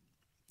hurry,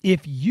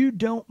 if you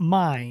don't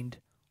mind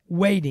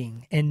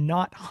waiting and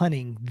not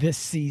hunting this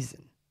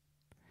season,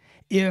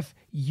 if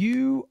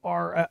you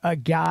are a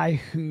guy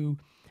who,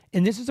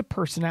 and this is a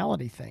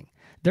personality thing,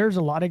 there's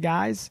a lot of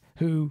guys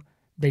who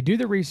they do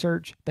the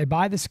research, they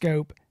buy the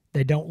scope,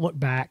 they don't look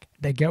back,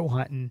 they go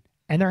hunting,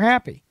 and they're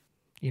happy.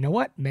 You know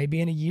what?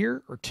 Maybe in a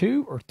year or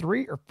 2 or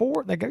 3 or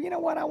 4, they go, you know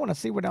what? I want to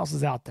see what else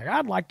is out there.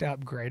 I'd like to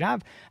upgrade.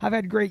 I've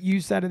had great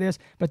use out of this,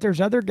 but there's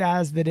other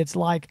guys that it's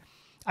like,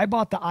 I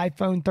bought the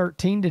iPhone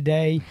 13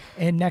 today,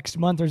 and next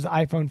month there's the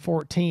iPhone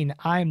 14.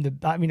 I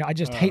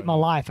just hate my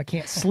life. I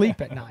can't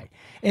sleep at night.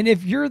 And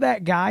if you're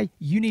that guy,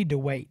 you need to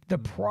wait. The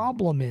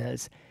problem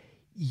is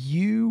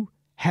you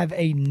have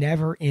a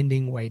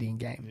never-ending waiting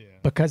game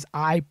because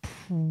I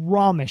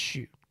promise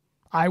you,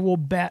 I will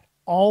bet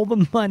all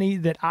the money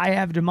that I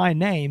have to my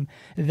name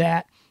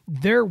that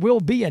there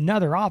will be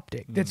another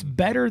optic that's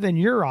better than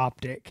your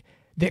optic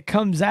that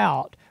comes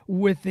out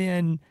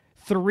within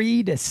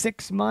 3 to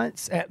 6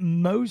 months, at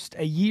most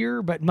a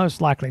year, but most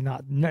likely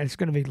not. No, it's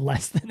going to be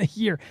less than a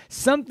year.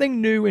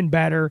 Something new and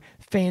better,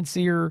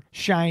 fancier,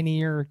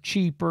 shinier,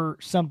 cheaper,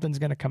 something's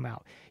going to come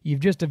out.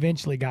 You've just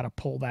eventually got to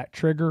pull that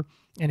trigger.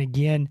 And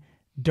again,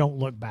 don't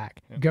look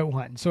back. Go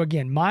hunting. So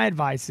again, my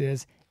advice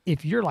is,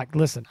 if you're like,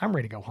 listen, I'm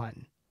ready to go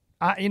hunting.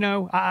 I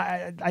know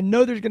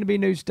there's going to be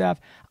new stuff.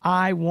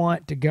 I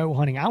want to go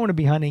hunting. I want to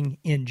be hunting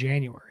in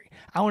January.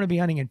 I want to be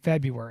hunting in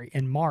February,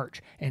 in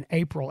March, and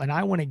April, and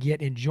I want to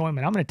get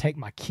enjoyment. I'm going to take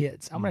my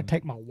kids. I'm going to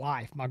take my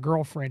wife, my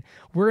girlfriend.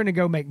 We're going to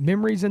go make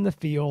memories in the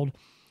field.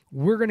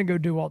 We're going to go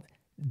do all.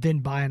 Then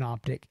buy an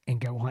optic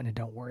and go hunt and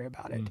don't worry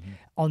about it. Mm-hmm.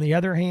 On the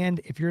other hand,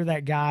 if you're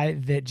that guy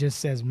that just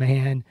says,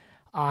 man,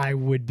 I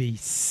would be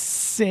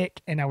sick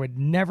and I would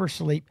never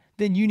sleep,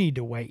 then you need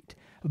to wait.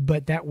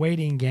 But that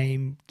waiting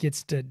game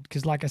gets to,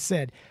 because like I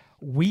said,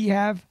 We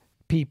have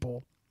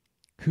people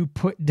who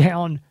put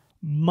down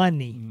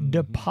money,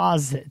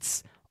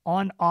 deposits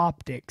on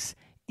optics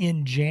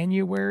in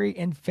January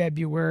and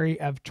February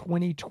of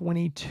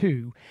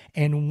 2022.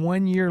 And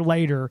 1 year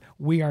later,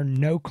 we are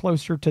no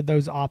closer to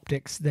those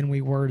optics than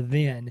we were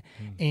then.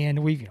 And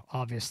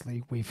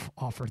obviously we've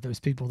offered those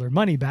people their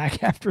money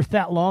back after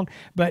that long,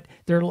 but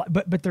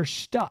they're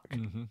stuck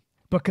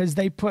because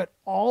they put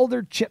all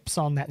their chips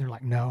on that. And they're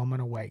like, no, I'm going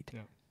to wait.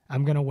 Yeah.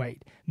 I'm going to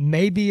wait.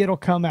 Maybe it'll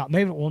come out.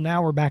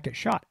 Now we're back at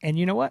shot. And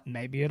you know what?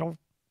 Maybe it'll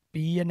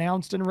be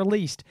announced and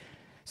released.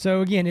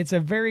 So again, it's a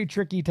very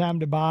tricky time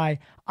to buy.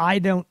 I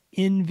don't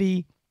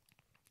envy,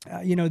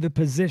 the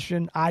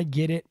position. I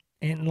get it.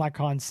 And like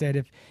Hans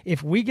said,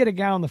 if we get a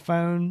guy on the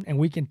phone and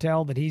we can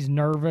tell that he's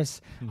nervous,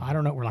 I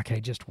don't know. We're like,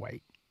 hey, just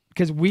wait.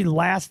 Because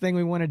last thing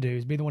we want to do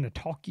is be the one to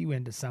talk you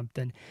into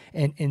something.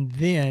 And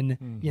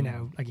then,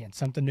 again,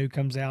 something new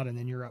comes out and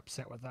then you're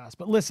upset with us.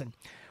 But listen,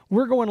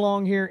 we're going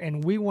along here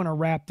and we want to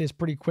wrap this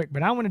pretty quick,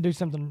 but I want to do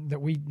something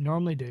that we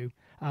normally do.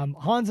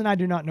 Hans and I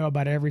do not know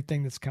about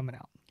everything that's coming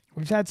out.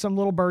 We've had some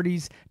little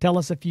birdies tell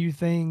us a few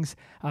things.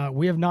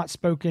 We have not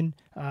spoken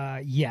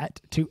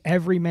yet to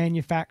every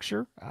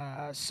manufacturer,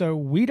 so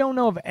we don't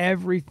know of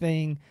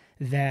everything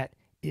that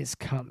is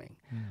coming.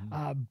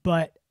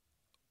 But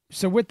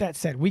so with that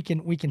said, we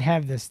can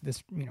have this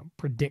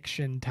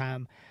prediction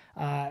time.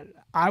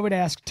 I would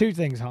ask two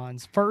things,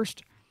 Hans.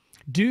 First,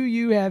 do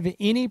you have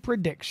any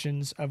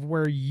predictions of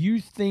where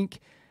you think?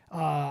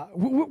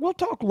 We'll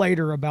talk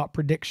later about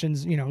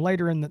predictions,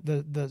 later in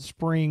the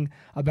spring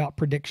about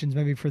predictions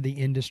maybe for the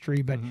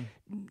industry, but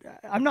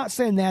I'm not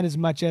saying that as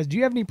much as, do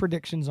you have any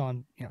predictions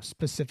on,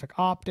 specific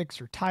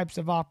optics or types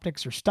of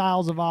optics or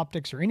styles of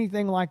optics or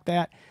anything like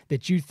that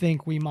you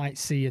think we might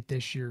see at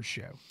this year's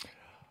show?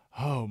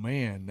 Oh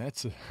man,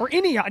 or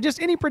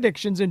just any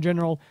predictions in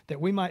general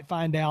that we might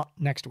find out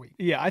next week.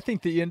 Yeah, I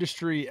think the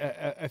industry,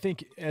 I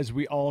think as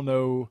we all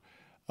know,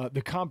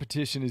 the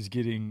competition is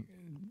getting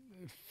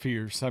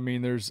fierce. I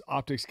mean, there's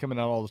optics coming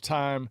out all the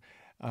time.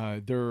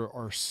 There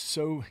are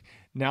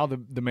now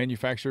the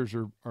manufacturers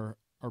are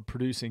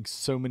producing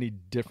so many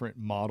different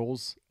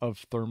models of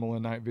thermal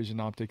and night vision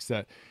optics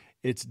that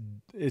it's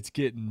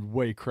getting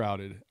way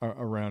crowded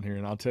around here.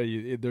 And I'll tell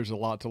you, there's a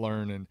lot to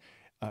learn. And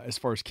as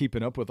far as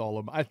keeping up with all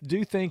of them, I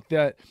do think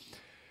that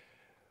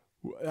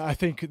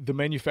the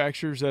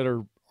manufacturers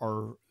that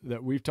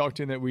we've talked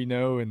to and that we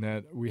know and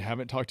that we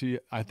haven't talked to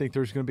yet, I think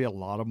there's going to be a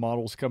lot of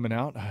models coming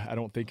out. I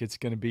don't think it's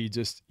going to be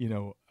just,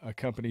 a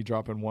company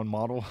dropping one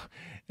model,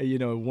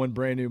 one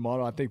brand new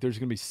model. I think there's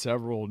going to be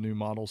several new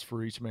models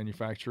for each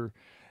manufacturer.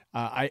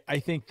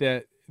 I think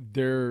that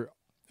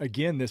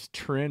this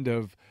trend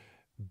of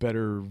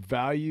better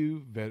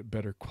value,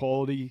 better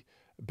quality,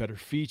 better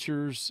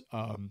features,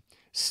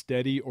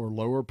 steady or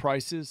lower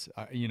prices,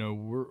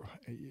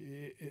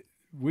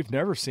 we've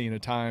never seen a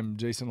time,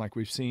 Jason, like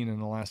we've seen in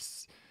the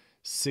last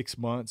 6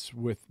 months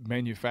with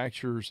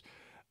manufacturers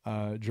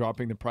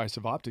dropping the price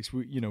of optics.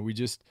 We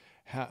just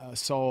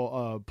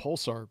saw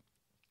Pulsar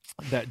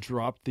that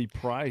dropped the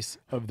price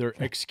of their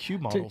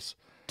XQ models.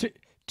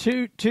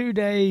 Two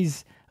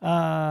days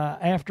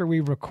after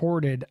we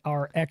recorded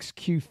our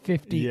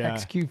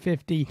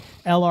XQ50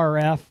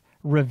 LRF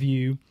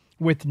review,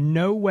 with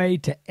no way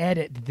to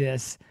edit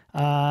this,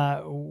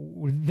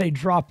 they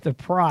dropped the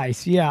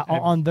price.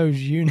 On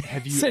those units.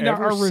 Have you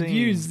ever our seen,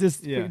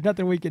 reviews?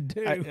 Nothing we could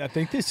do. I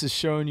think this is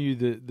showing you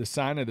the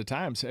sign of the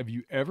times. Have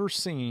you ever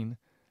seen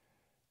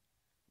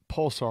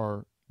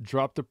Pulsar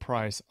drop the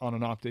price on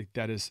an optic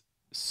that is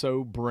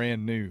so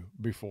brand new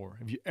before?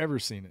 Have you ever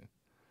seen it?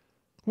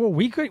 Well,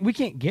 we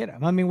can't get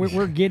them. I mean,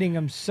 we're getting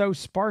them so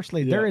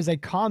sparsely. There is a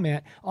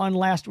comment on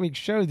last week's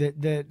show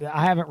that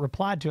I haven't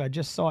replied to. I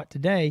just saw it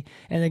today,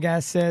 and the guy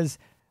says,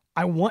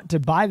 "I want to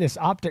buy this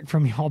optic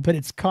from y'all, but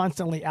it's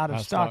constantly out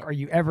of stock. Are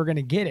you ever going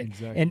to get it?"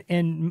 Exactly.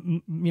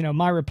 And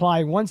my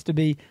reply wants to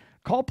be,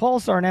 call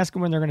Pulsar and ask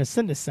them when they're going to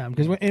send us some,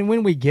 because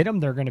when we get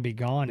them, they're going to be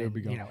gone. They'll be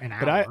gone. An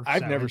hour. But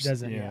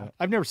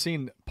I've never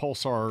seen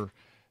Pulsar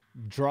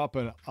drop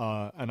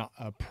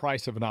a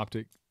price of an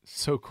optic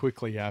so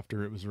quickly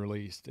after it was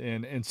released.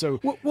 And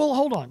so well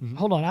hold on.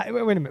 Wait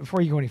a minute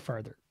before you go any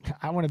further.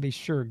 I want to be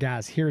sure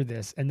guys hear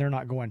this and they're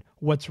not going,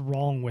 what's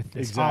wrong with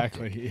this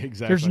optic?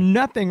 Exactly. There's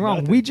nothing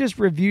wrong. We just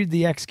reviewed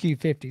the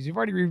XQ50s. We've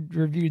already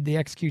reviewed the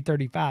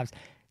XQ35s.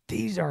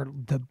 These are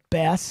the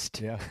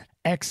best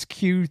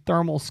XQ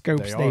thermal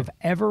scopes they've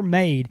ever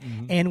made,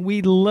 and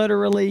we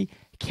literally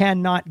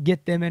cannot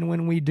get them, and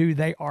when we do,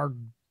 they are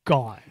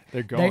gone.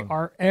 They're gone. They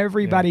are,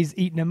 everybody's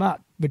eating them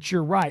up. But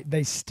you're right.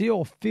 They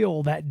still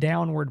feel that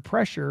downward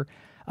pressure,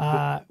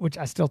 which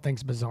I still think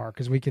is bizarre,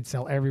 because we could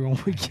sell everyone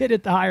we get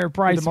at the higher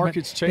price. The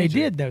market's changing.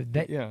 They did, though.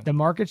 The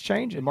market's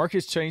changing. The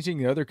market's changing.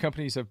 The other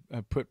companies have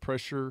put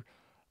pressure,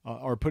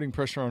 are putting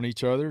pressure on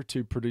each other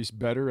to produce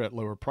better at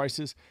lower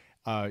prices.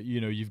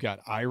 You've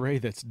got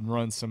iRay that's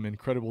run some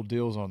incredible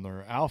deals on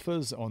their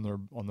Alphas,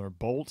 on their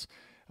Bolts,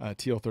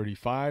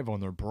 TL35,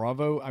 on their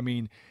Bravo. I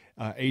mean,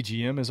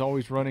 AGM is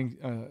always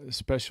running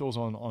specials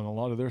on a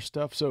lot of their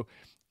stuff. So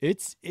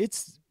it's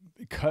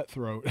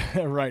cutthroat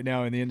right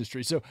now in the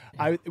industry. So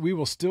we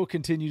will still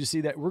continue to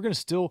see that. We're going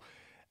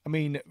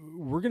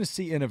to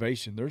see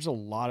innovation. There's a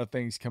lot of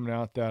things coming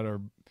out that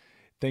are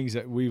things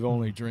that we've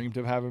only dreamed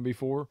of having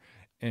before.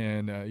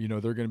 And,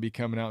 they're going to be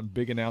coming out in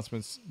big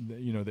announcements, that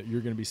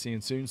you're going to be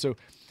seeing soon. So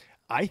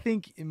I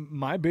think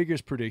my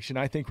biggest prediction,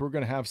 I think we're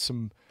going to have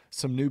some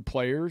new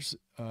players.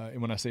 And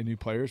when I say new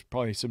players,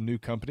 probably some new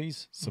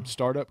companies, some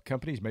startup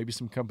companies, maybe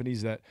some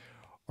companies that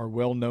are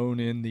well known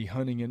in the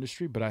hunting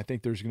industry. But I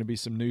think there's going to be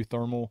some new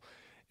thermal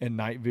and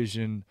night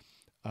vision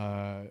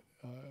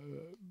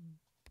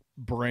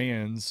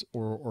brands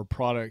or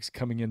products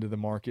coming into the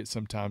market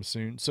sometime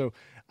soon. So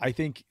I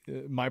think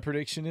my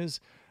prediction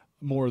is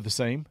more of the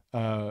same,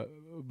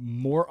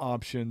 more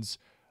options,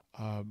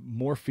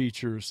 more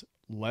features,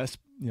 less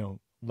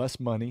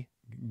money,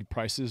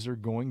 prices are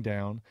going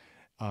down,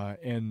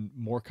 and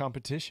more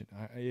competition.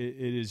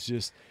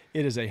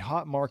 It is a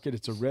hot market.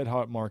 It's a red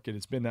hot market.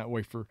 It's been that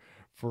way for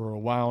a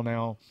while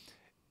now.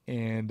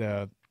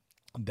 And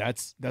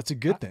that's a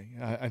good thing.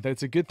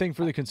 That's a good thing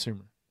for the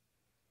consumer.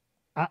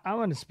 I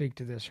want to speak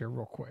to this here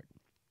real quick,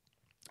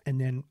 and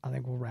then I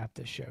think we'll wrap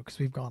this show because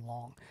we've gone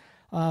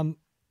long.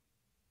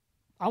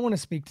 I want to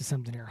speak to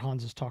something here.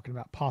 Hans is talking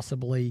about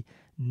possibly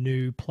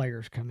new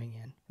players coming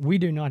in. We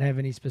do not have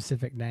any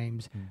specific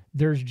names.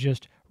 There's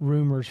just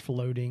rumors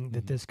floating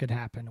that this could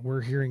happen.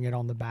 We're hearing it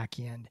on the back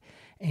end.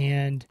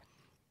 And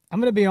I'm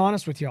going to be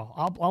honest with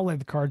y'all. I'll lay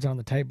the cards on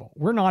the table.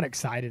 We're not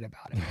excited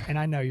about it. And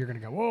I know you're going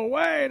to go, whoa,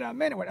 wait a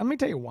minute. Let me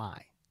tell you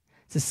why.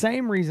 It's the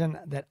same reason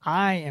that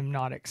I am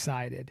not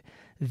excited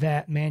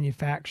that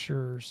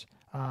manufacturers,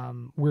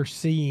 we're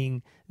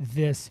seeing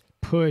this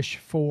push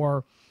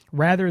for,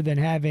 rather than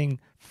having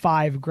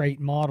 5 great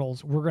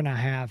models, we're going to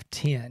have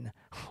 10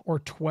 or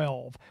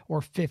 12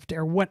 or 50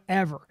 or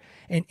whatever.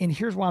 And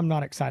here's why I'm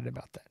not excited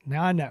about that.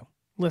 Now I know,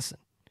 listen,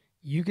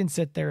 you can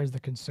sit there as the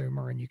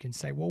consumer and you can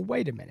say, well,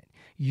 wait a minute.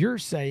 You're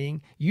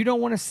saying you don't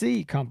want to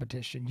see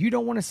competition. You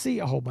don't want to see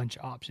a whole bunch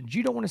of options.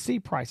 You don't want to see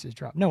prices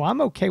drop. No,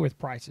 I'm okay with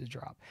prices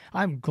drop.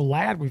 I'm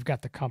glad we've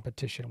got the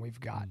competition we've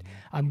got.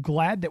 I'm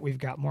glad that we've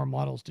got more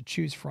models to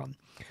choose from.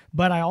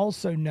 But I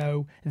also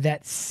know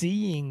that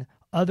seeing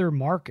other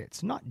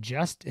markets, not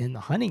just in the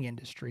hunting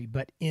industry,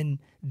 but in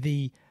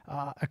the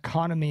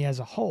economy as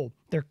a whole,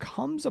 there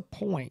comes a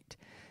point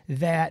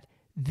that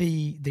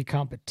the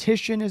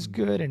competition is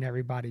good and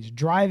everybody's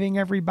driving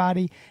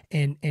everybody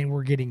and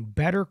we're getting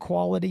better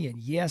quality. And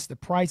yes, the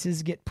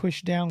prices get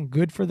pushed down,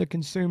 good for the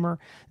consumer.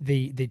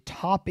 The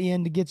top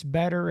end gets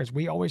better, as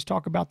we always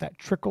talk about, that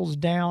trickles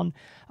down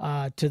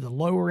to the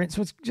lower end.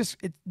 So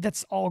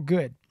that's all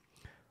good.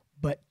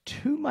 But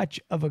too much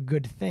of a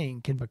good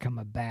thing can become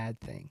a bad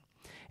thing.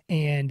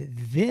 And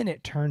then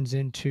it turns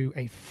into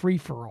a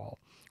free-for-all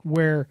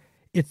where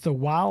it's the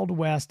Wild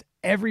West.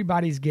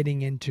 Everybody's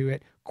getting into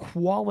it.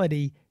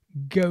 Quality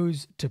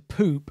goes to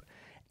poop.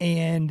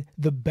 And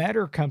the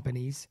better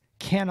companies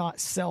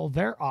cannot sell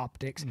their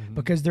optics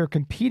because they're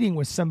competing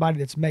with somebody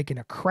that's making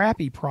a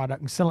crappy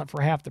product and selling it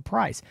for half the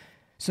price.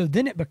 So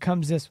then it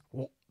becomes this,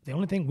 well, the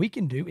only thing we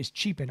can do is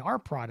cheapen our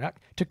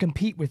product to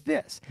compete with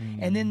this.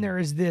 And then there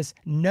is this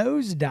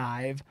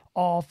nosedive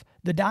off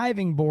the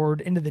diving board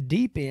into the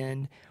deep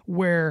end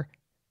where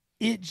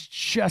it's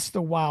just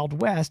the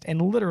Wild West and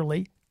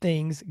literally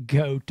things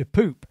go to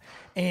poop.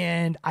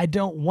 And I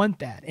don't want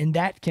that. And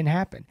that can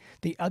happen.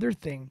 The other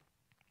thing,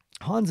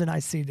 Hans and I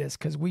see this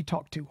because we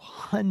talk to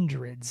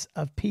hundreds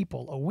of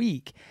people a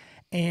week.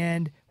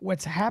 And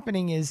what's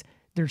happening is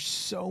there's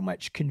so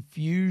much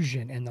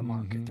confusion in the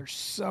market. There's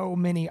so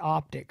many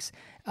optics.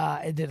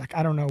 Like,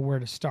 I don't know where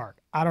to start.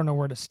 I don't know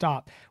where to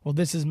stop. Well,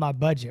 this is my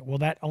budget. Well,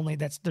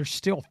 there's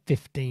still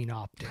 15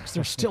 optics.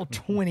 There's still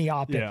 20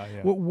 optics.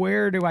 Yeah. Well,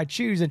 where do I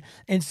choose?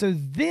 And so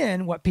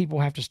then what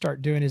people have to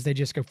start doing is they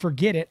just go,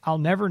 forget it. I'll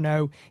never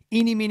know.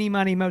 Eeny, meeny,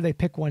 miny, mo. They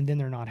pick one, then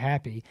they're not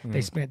happy.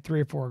 They spent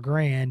 $3 or $4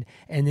 grand,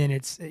 and then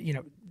it's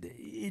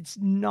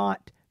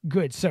not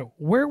good. So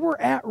where we're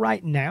at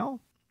right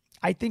now,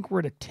 I think we're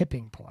at a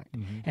tipping point,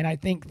 and I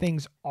think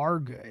things are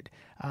good.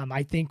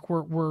 I think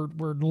we're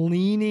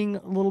leaning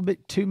a little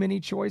bit too many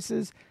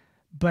choices,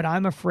 but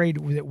I'm afraid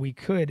that we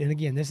could. And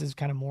again, this is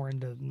kind of more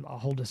into a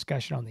whole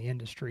discussion on the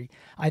industry.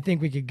 I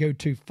think we could go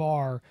too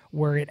far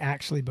where it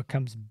actually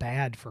becomes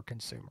bad for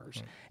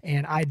consumers,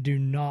 and I do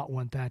not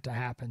want that to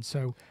happen.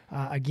 So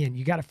again,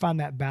 you got to find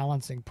that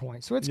balancing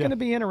point. So it's going to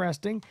be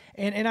interesting.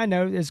 And I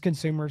know as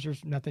consumers,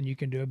 there's nothing you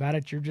can do about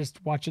it. You're just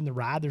watching the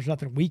ride. There's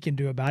nothing we can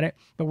do about it,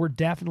 but we're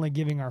definitely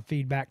giving our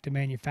feedback to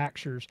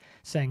manufacturers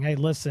saying, hey,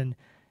 listen,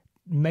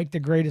 make the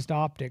greatest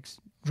optics,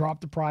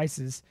 drop the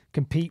prices,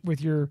 compete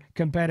with your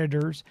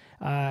competitors,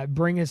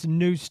 bring us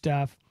new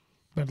stuff,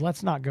 but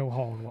let's not go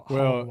whole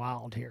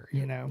wild here,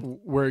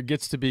 Where it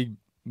gets to be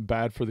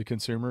bad for the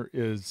consumer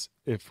is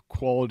if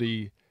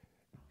quality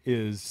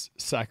is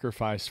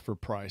sacrificed for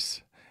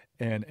price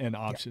and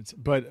options.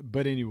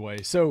 But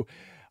anyway, so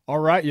all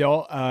right,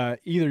 y'all.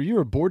 Either you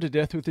were bored to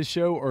death with this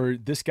show, or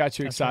this got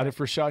you excited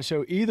for SHOT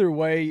Show. Either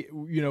way,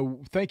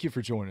 thank you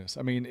for joining us.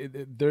 I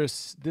mean,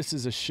 this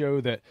is a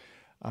show that,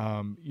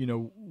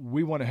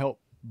 we want to help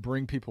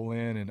bring people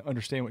in and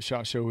understand what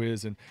SHOT Show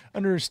is and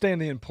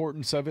understand the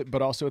importance of it,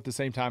 but also at the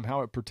same time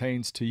how it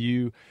pertains to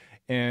you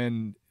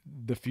and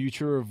the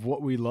future of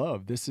what we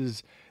love. This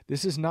is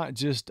not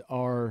just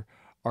our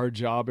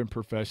job and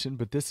profession,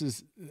 but this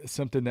is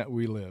something that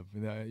we live.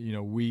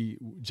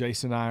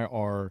 Jason and I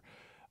are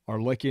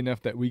lucky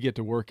enough that we get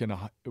to work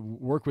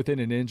within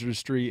an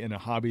industry and a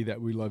hobby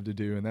that we love to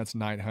do, and that's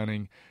night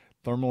hunting,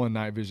 thermal and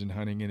night vision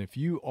hunting. And if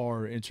you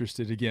are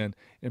interested, again,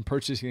 in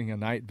purchasing a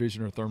night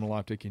vision or thermal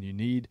optic and you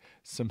need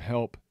some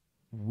help,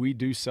 we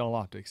do sell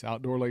optics.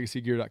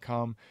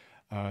 OutdoorLegacyGear.com.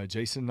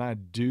 Jason and I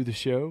do the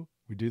show.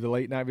 We do the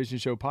Late Night Vision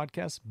Show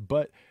podcast,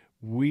 but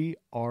we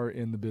are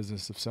in the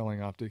business of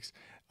selling optics,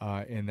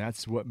 and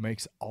that's what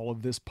makes all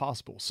of this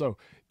possible. So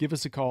give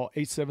us a call,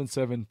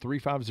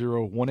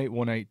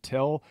 877-350-1818.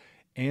 Tell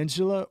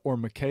Angela or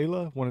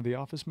Michaela, one of the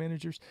office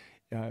managers,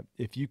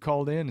 if you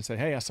called in and say,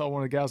 hey, I saw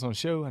one of the guys on the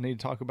show, I need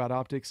to talk about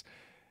optics,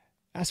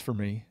 ask for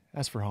me,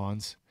 ask for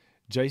Hans.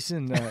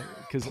 Jason,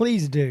 because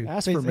please do.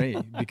 Ask please for me,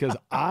 because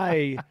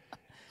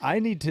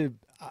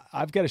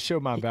I've got to show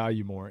my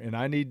value more, and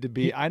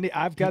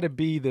I've got to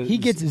be the. He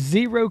gets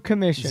zero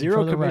commission.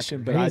 Zero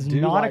commission, but he's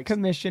not a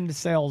commissioned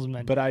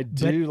salesman. But I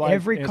do like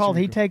every call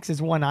he takes is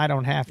one I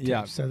don't have to.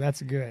 Yeah. So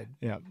that's good.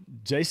 Yeah,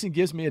 Jason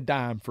gives me a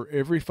dime for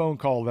every phone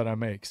call that I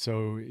make.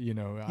 So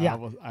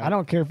I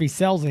don't care if he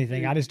sells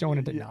anything. I just don't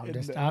want to. No,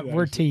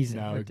 we're teasing.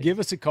 No, give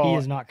us a call. He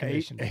is not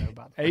commissioned.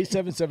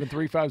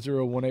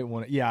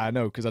 877-350-1818. Yeah, I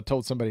know, because I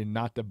told somebody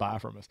not to buy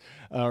from us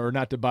or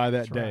not to buy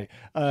that day.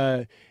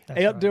 Right.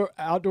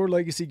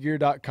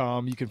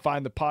 OutdoorLegacyGear.com. You can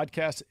find the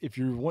podcast. If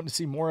you're wanting to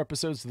see more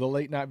episodes of the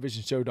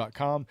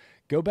LateNightVisionShow.com,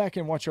 go back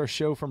and watch our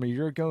show from a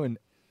year ago and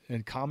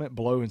comment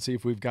below and see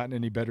if we've gotten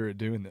any better at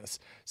doing this.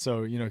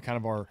 So, kind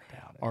of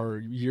our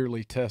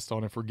yearly test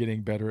on if we're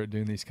getting better at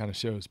doing these kind of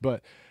shows.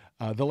 But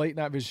the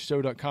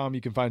LateNightVisionShow.com,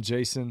 you can find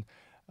Jason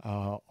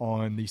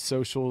on the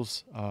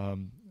socials.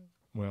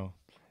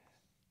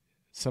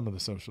 Some of the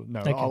social.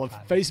 No, all of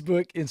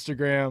Facebook,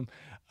 Instagram.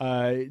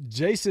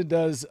 Jason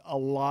does a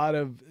lot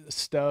of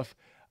stuff.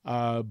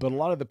 But a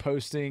lot of the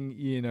posting,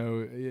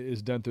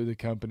 is done through the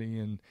company.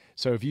 And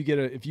so if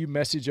you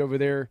message over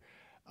there,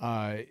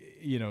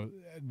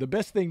 the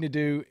best thing to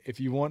do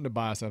if you want to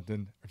buy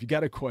something, if you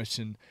got a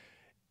question,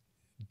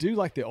 do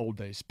like the old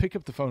days, pick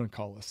up the phone and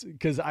call us.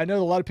 Because I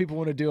know a lot of people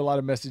want to do a lot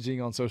of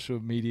messaging on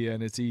social media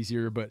and it's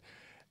easier, but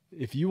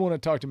if you want to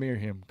talk to me or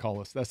him,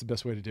 call us. That's the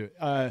best way to do it.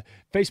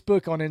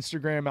 Facebook, on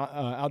Instagram,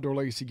 Outdoor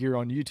Legacy Gear,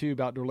 on YouTube,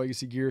 Outdoor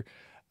Legacy Gear.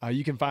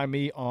 You can find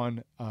me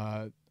on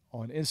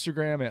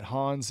Instagram at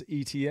Hans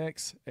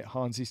ETX, at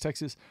Hans East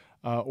Texas,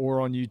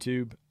 or on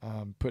YouTube,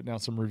 putting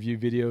out some review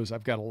videos.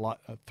 I've got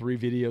 3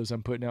 videos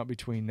I'm putting out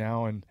between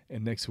now and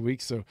next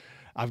week. So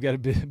I've got a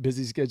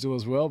busy schedule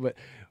as well, but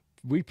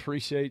we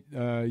appreciate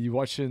you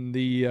watching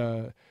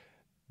the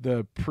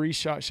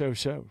pre-SHOT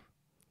Show.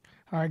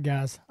 All right,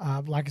 guys.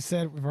 Like I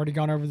said, we've already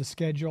gone over the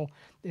schedule.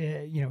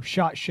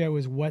 SHOT Show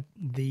is what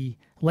the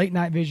Late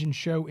Night Vision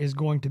Show is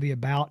going to be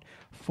about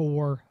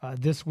for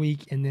this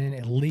week and then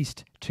at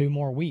least 2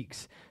 more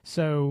weeks.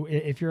 So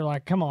if you're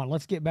like, come on,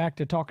 let's get back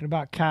to talking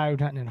about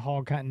coyote hunting and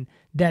hog hunting,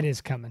 that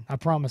is coming. I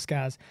promise,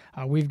 guys.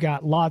 We've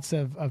got lots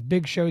of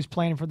big shows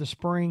planned for the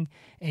spring.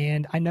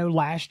 And I know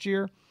last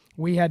year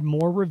we had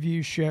more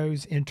review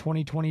shows in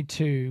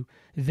 2022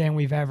 than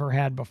we've ever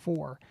had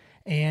before.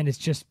 And it's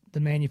just the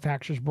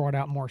manufacturers brought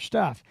out more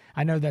stuff.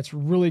 I know that's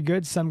really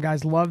good. Some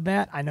guys love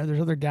that. I know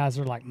there's other guys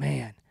that are like,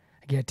 man,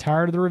 I get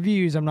tired of the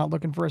reviews. I'm not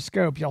looking for a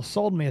scope. Y'all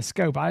sold me a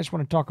scope. I just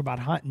want to talk about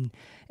hunting.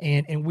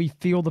 And we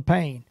feel the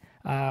pain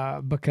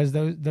because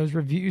those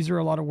reviews are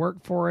a lot of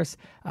work for us.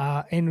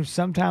 And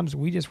sometimes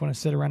we just want to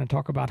sit around and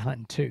talk about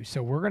hunting too.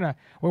 So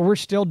we're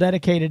still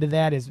dedicated to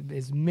that,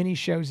 as many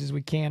shows as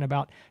we can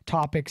about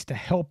topics to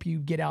help you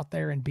get out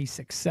there and be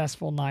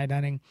successful night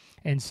hunting.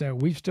 And so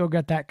we've still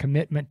got that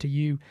commitment to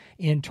you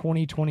in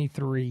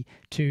 2023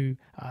 to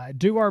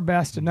do our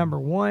best to, number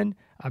one,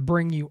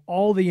 bring you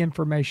all the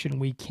information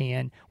we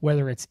can,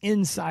 whether it's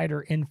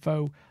insider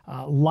info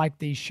like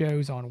these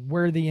shows on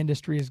where the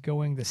industry is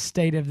going, the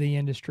state of the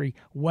industry,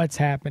 what's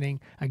happening.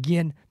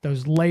 Again,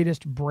 those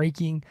latest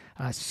breaking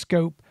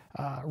scope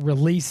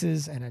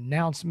releases and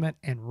announcement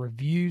and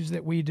reviews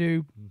that we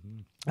do.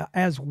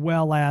 As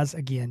well as,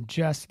 again,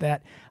 just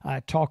that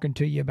talking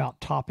to you about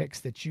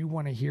topics that you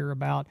want to hear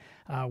about,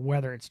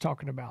 whether it's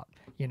talking about,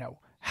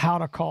 how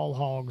to call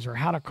hogs or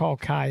how to call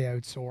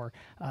coyotes or,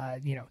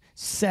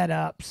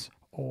 setups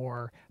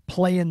or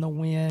play in the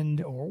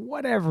wind or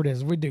whatever it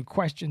is. We do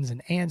questions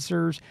and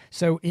answers.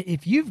 So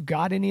if you've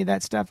got any of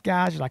that stuff,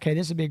 guys, you're like, hey,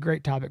 this would be a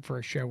great topic for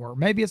a show, or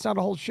maybe it's not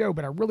a whole show,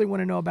 but I really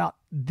want to know about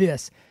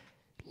this.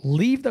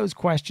 Leave those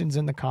questions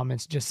in the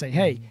comments. Just say,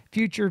 hey,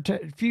 future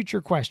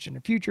question,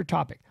 a future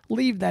topic.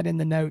 Leave that in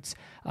the notes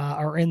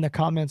or in the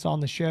comments on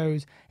the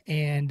shows.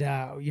 And,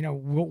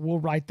 we'll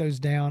write those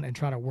down and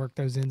try to work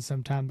those in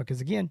sometime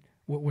because, again,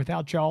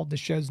 Without y'all, the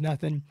show's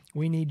nothing.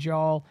 We need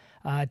y'all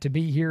to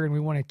be here, and we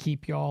want to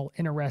keep y'all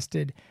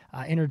interested,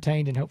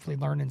 entertained, and hopefully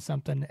learning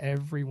something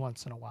every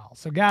once in a while.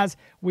 So, guys,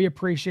 we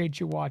appreciate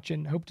you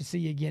watching. Hope to see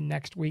you again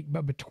next week.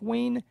 But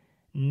between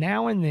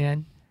now and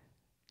then,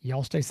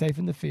 y'all stay safe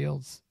in the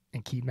fields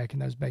and keep making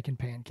those bacon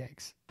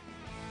pancakes.